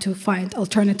trying to find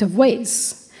alternative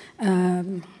ways.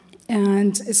 And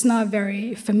it's not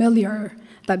very familiar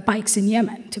that bikes in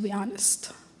Yemen, to be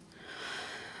honest.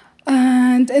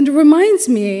 And it reminds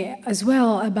me as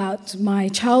well about my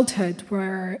childhood,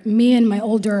 where me and my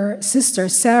older sister,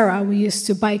 Sarah, we used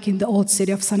to bike in the old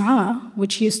city of Sana'a,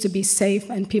 which used to be safe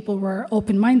and people were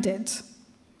open-minded.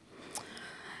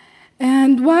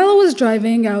 And while I was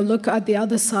driving, I would look at the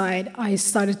other side, I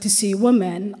started to see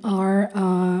women are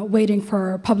waiting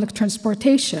for public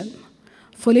transportation,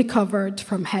 fully covered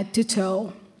from head to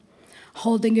toe,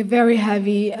 holding a very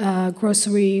heavy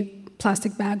grocery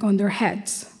plastic bag on their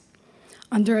heads,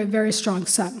 under a very strong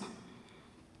sun.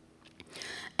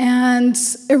 And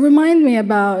it reminded me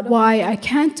about why I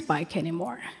can't bike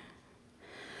anymore.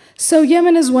 So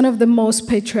Yemen is one of the most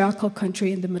patriarchal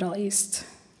countries in the Middle East.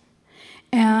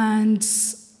 And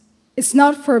it's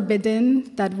not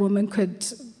forbidden that women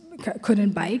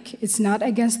couldn't bike. It's not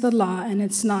against the law, and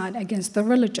it's not against the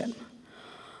religion.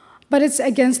 But it's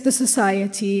against the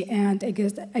society and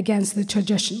against the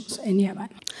traditions in Yemen.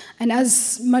 And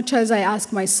as much as I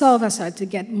asked myself, I started to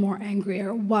get more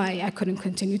angrier why I couldn't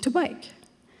continue to bike.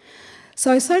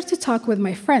 So I started to talk with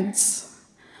my friends.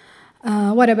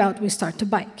 What about we start to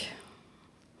bike?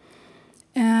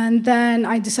 And then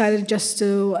I decided just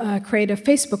to create a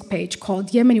Facebook page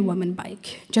called Yemeni Women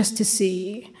Bike, just to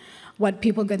see what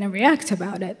people are going to react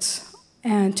about it,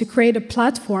 and to create a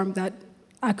platform that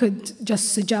I could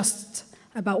just suggest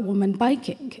about women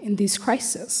biking in these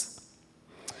crises.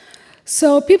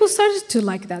 So people started to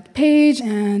like that page,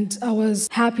 and I was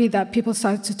happy that people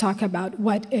started to talk about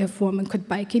what if women could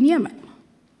bike in Yemen.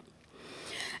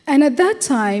 And at that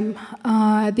time,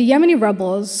 the Yemeni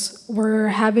rebels were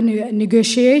having a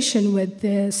negotiation with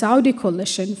the Saudi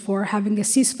coalition for having a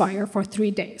ceasefire for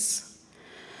 3 days.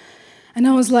 And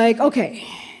I was like, okay,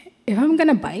 if I'm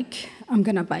gonna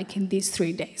bike in these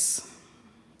 3 days.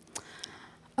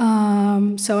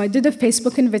 So I did a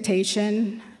Facebook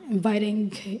invitation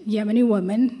inviting Yemeni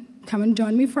women, come and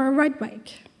join me for a ride bike.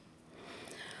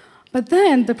 But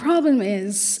then the problem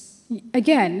is,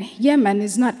 again, Yemen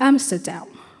is not Amsterdam.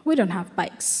 We don't have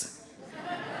bikes.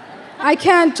 I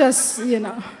can't just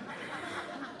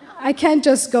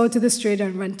go to the street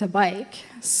and rent a bike.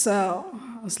 So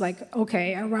I was like,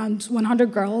 okay, around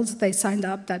 100 girls, they signed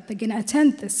up that they're gonna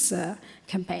attend this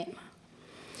campaign.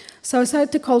 So I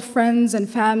started to call friends and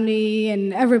family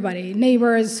and everybody,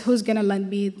 neighbors, who's gonna lend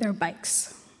me their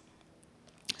bikes.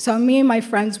 So me and my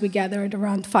friends, we gathered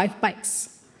around 5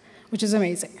 bikes, which is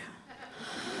amazing.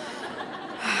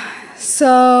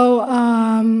 So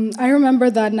I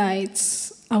remember that night,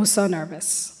 I was so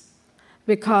nervous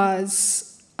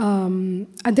because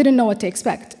I didn't know what to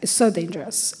expect. It's so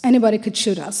dangerous. Anybody could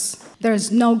shoot us.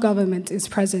 There's no government is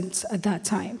present at that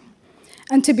time.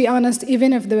 And to be honest,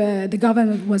 even if the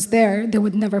government was there, they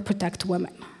would never protect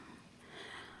women.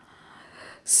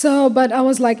 So, but I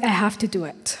was like, I have to do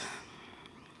it.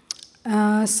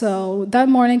 So that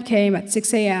morning came at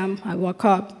 6 a.m. I woke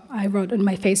up, I wrote on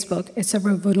my Facebook, it's a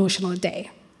revolutionary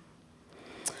day.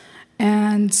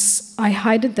 And I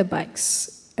hid the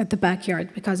bikes at the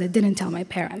backyard because I didn't tell my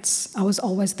parents. I was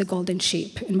always the golden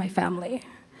sheep in my family.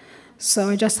 So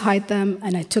I just hid them,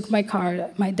 and I took my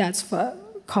car, my dad's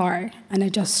car, and I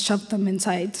just shoved them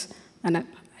inside, and I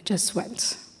just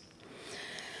went.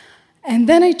 And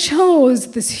then I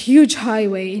chose this huge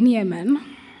highway in Yemen,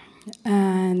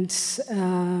 and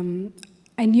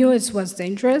I knew it was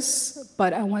dangerous,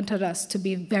 but I wanted us to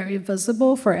be very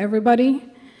visible for everybody,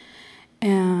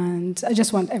 and I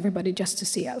just want everybody just to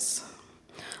see us.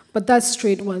 But that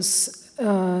street was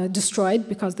destroyed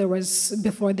because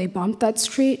before they bombed that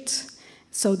street,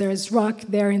 so there's rock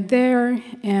there,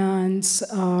 and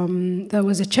there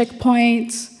was a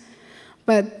checkpoint,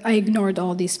 but I ignored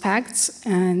all these facts,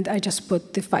 and I just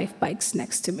put the 5 bikes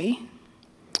next to me.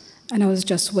 And I was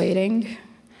just waiting,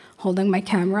 holding my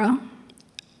camera,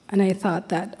 and I thought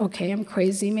that, okay, I'm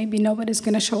crazy, maybe nobody's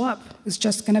gonna show up, it's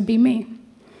just gonna be me.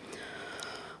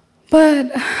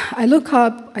 But I look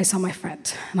up, I saw my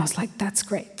friend, and I was like, that's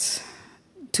great.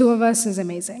 2 of us is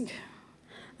amazing.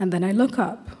 And then I look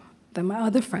up, then my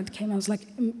other friend came, I was like,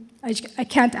 I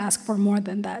can't ask for more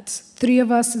than that. 3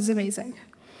 of us is amazing.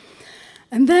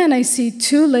 And then I see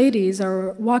 2 ladies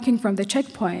are walking from the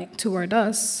checkpoint toward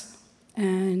us,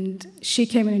 and she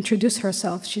came and introduced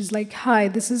herself. She's like, hi,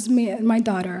 this is me and my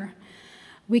daughter.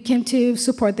 We came to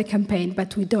support the campaign,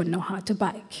 but we don't know how to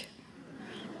bike.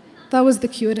 That was the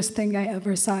cutest thing I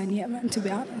ever saw in Yemen, to be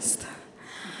honest.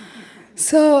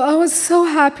 So I was so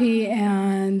happy,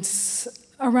 and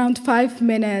around 5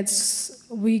 minutes,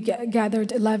 we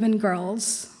gathered 11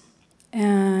 girls,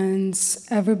 and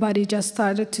everybody just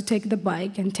started to take the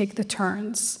bike and take the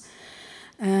turns.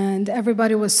 And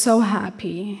everybody was so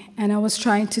happy, and I was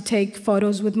trying to take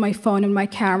photos with my phone and my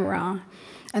camera,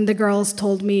 and the girls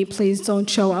told me, please don't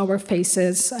show our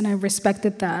faces, and I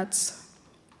respected that.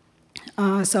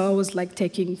 So I was like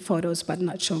taking photos but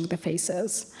not showing the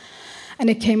faces. And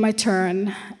it came my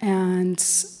turn, and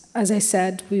as I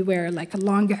said, we wear like a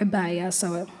long abaya,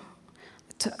 so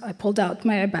I pulled out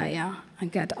my abaya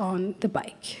and got on the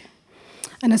bike.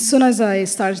 And as soon as I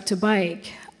started to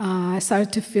bike, I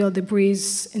started to feel the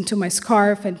breeze into my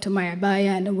scarf and to my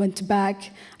abaya, and I went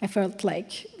back. I felt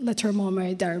like little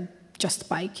mermaid are just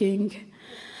biking.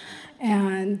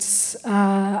 And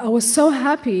I was so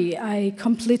happy. I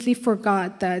completely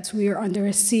forgot that we were under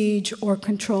a siege or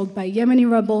controlled by Yemeni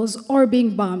rebels or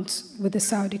being bombed with the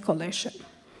Saudi coalition.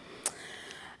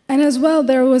 And as well,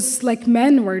 there was like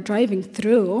men were driving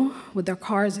through with their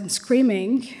cars and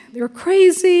screaming, "You're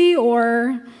crazy,"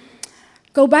 or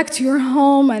 "Go back to your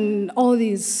home," and all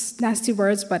these nasty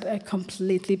words, but I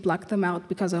completely blocked them out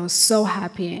because I was so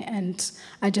happy, and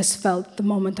I just felt the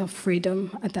moment of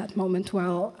freedom at that moment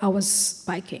while I was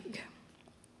biking.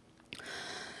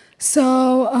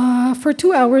 So for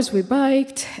 2 hours we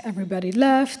biked, everybody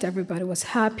left, everybody was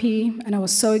happy, and I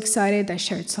was so excited. I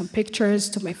shared some pictures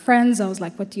to my friends. I was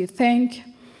like, what do you think?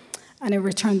 And I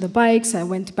returned the bikes, I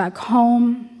went back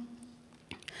home.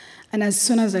 And as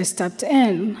soon as I stepped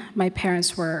in, my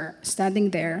parents were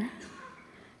standing there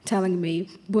telling me,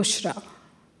 Bushra,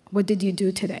 what did you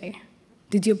do today?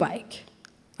 Did you bike?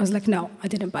 I was like, no, I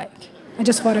didn't bike. I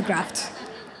just photographed.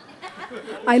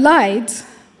 I lied.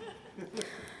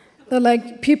 They're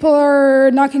like, people are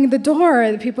knocking at the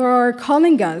door, people are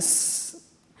calling us.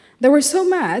 They were so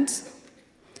mad,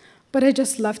 but I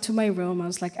just left to my room. I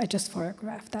was like, I just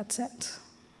photographed, that's it.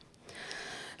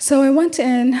 So I went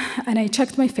in and I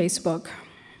checked my Facebook,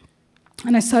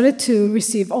 and I started to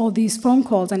receive all these phone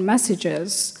calls and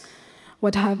messages.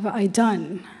 What have I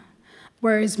done?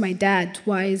 Where is my dad?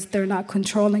 Why is they not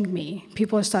controlling me?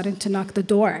 People are starting to knock the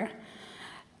door,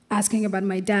 asking about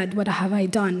my dad. What have I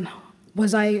done?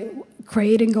 Was I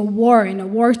creating a war in a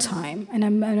wartime? And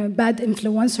I'm a bad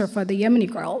influencer for the Yemeni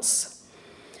girls.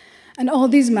 And all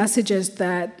these messages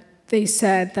that they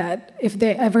said that if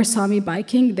they ever saw me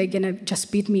biking, they're gonna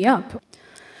just beat me up.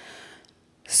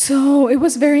 So it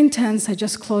was very intense. I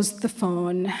just closed the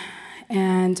phone,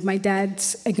 and my dad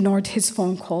ignored his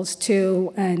phone calls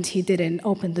too, and he didn't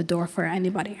open the door for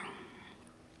anybody.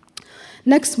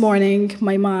 Next morning,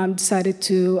 my mom decided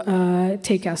to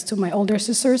take us to my older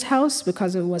sister's house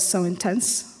because it was so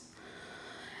intense.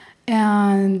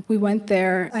 And we went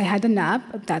there. I had a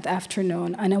nap that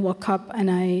afternoon, and I woke up and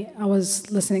I was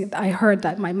listening. I heard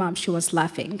that my mom, she was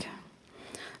laughing.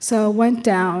 So I went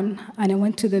down and I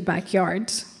went to the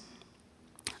backyard,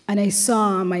 and I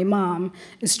saw my mom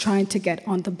is trying to get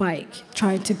on the bike,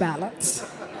 trying to balance.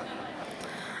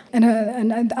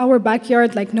 And our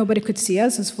backyard, like nobody could see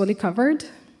us, is fully covered.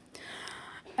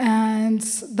 And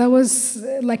that was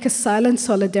like a silent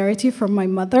solidarity from my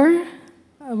mother,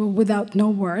 without no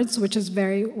words, which was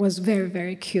very,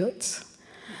 very cute.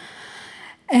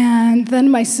 And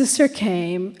then my sister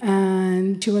came,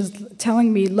 and she was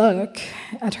telling me, look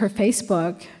at her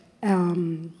Facebook.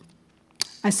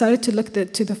 I started to look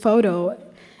to the photo,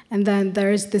 and then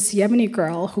there's this Yemeni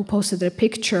girl who posted a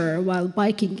picture while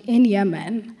biking in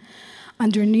Yemen,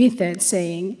 underneath it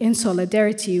saying, in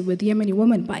solidarity with Yemeni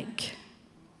women bike.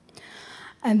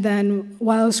 And then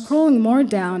while I was scrolling more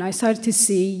down, I started to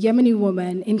see Yemeni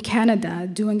women in Canada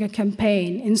doing a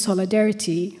campaign in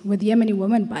solidarity with Yemeni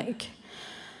women bike.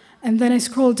 And then I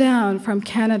scrolled down from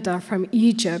Canada, from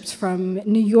Egypt, from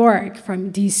New York,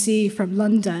 from DC, from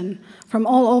London, from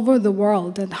all over the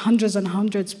world, and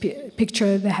hundreds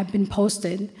pictures that have been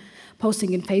posting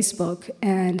in Facebook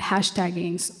and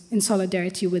hashtagging in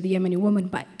solidarity with the Yemeni woman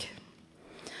bike.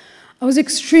 I was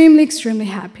extremely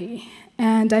happy,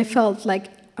 and I felt like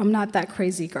I'm not that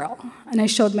crazy girl. And I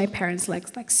showed my parents,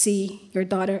 like, see, your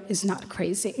daughter is not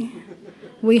crazy.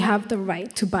 We have the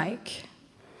right to bike.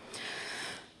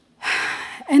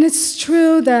 And it's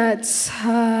true that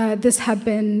this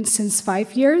happened since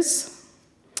 5 years.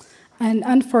 And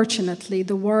unfortunately,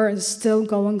 the war is still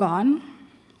going on.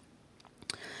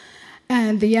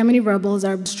 And the Yemeni rebels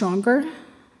are stronger.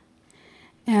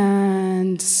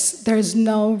 And there's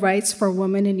no rights for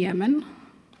women in Yemen.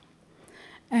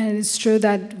 And it's true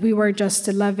that we were just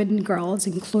 11 girls,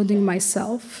 including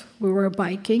myself. We were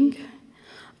biking,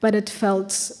 but it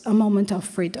felt a moment of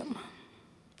freedom.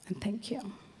 And thank you.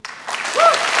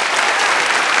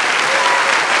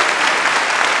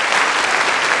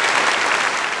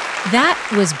 That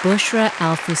was Bushra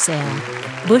Al-Fusail.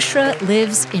 Bushra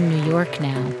lives in New York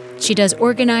now. She does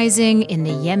organizing in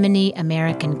the Yemeni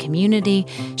American community.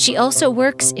 She also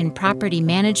works in property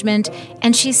management,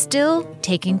 and she's still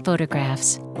taking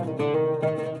photographs.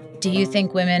 Do you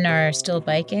think women are still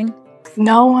biking?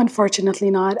 No,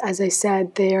 unfortunately not. As I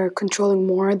said, they are controlling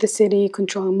more of the city,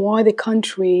 controlling more of the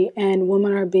country, and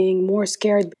women are being more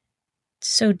scared.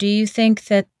 So do you think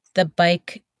that the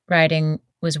bike riding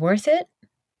was worth it?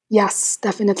 Yes,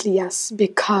 definitely yes,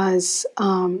 because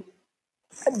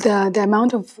the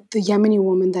amount of the Yemeni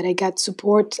women that I get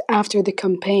support after the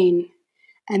campaign,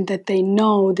 and that they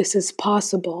know this is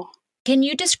possible. Can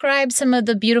you describe some of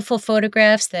the beautiful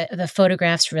photographs, the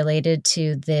photographs related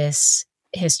to this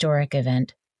historic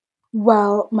event?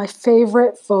 Well, my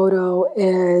favorite photo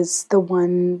is the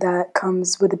one that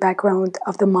comes with the background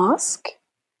of the mosque,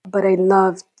 but I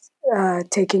loved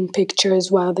taking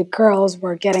pictures while the girls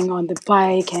were getting on the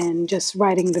bike and just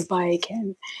riding the bike,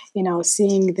 and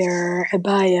seeing their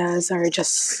abayas are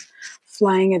just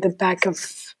flying at the back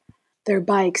of their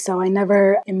bike. So I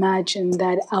never imagined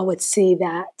that I would see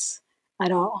that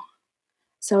at all.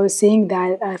 So seeing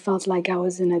that, I felt like I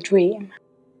was in a dream.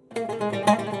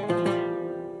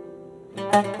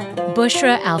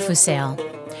 Bushra Al-Fusail.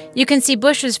 You can see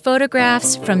Bushra's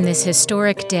photographs from this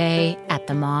historic day at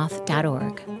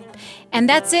themoth.org. And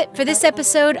that's it for this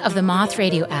episode of the Moth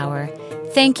Radio Hour.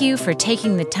 Thank you for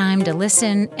taking the time to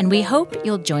listen, and we hope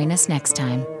you'll join us next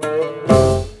time.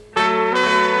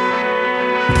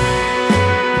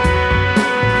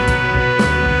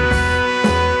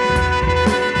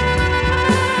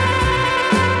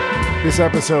 This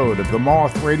episode of the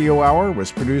Moth Radio Hour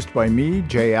was produced by me,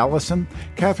 Jay Allison,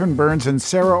 Catherine Burns, and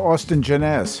Sarah Austin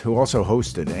Jenness, who also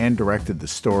hosted and directed the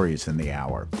stories in the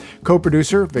hour.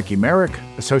 Co-producer, Vicki Merrick.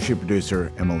 Associate producer,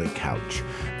 Emily Couch.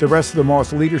 The rest of the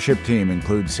Moth leadership team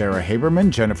includes Sarah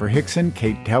Haberman, Jennifer Hickson,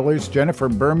 Kate Tellers, Jennifer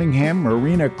Birmingham,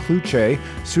 Marina Kluche,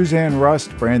 Suzanne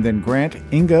Rust, Brandon Grant,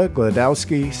 Inga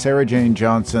Gladowski, Sarah Jane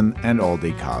Johnson, and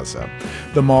Aldi Kaza.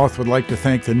 The Moth would like to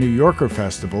thank the New Yorker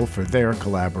Festival for their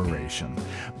collaboration.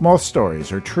 Moth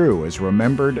stories are true as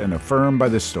remembered and affirmed by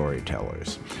the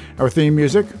Storytellers. Our theme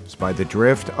music is by The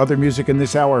Drift. Other music in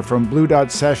this hour from Blue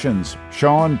Dot Sessions,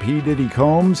 Sean P. Diddy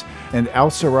Combs, and Al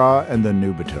Sarah and the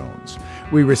Nubatones.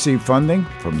 We receive funding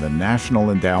from the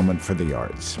National Endowment for the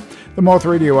Arts. The Moth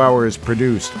Radio Hour is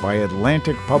produced by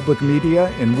Atlantic Public Media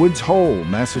in Woods Hole,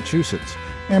 Massachusetts,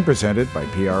 and presented by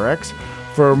PRX.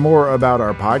 For more about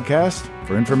our podcast,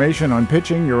 for information on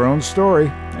pitching your own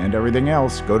story, and everything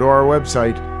else, go to our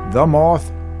website,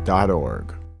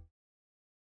 themoth.org.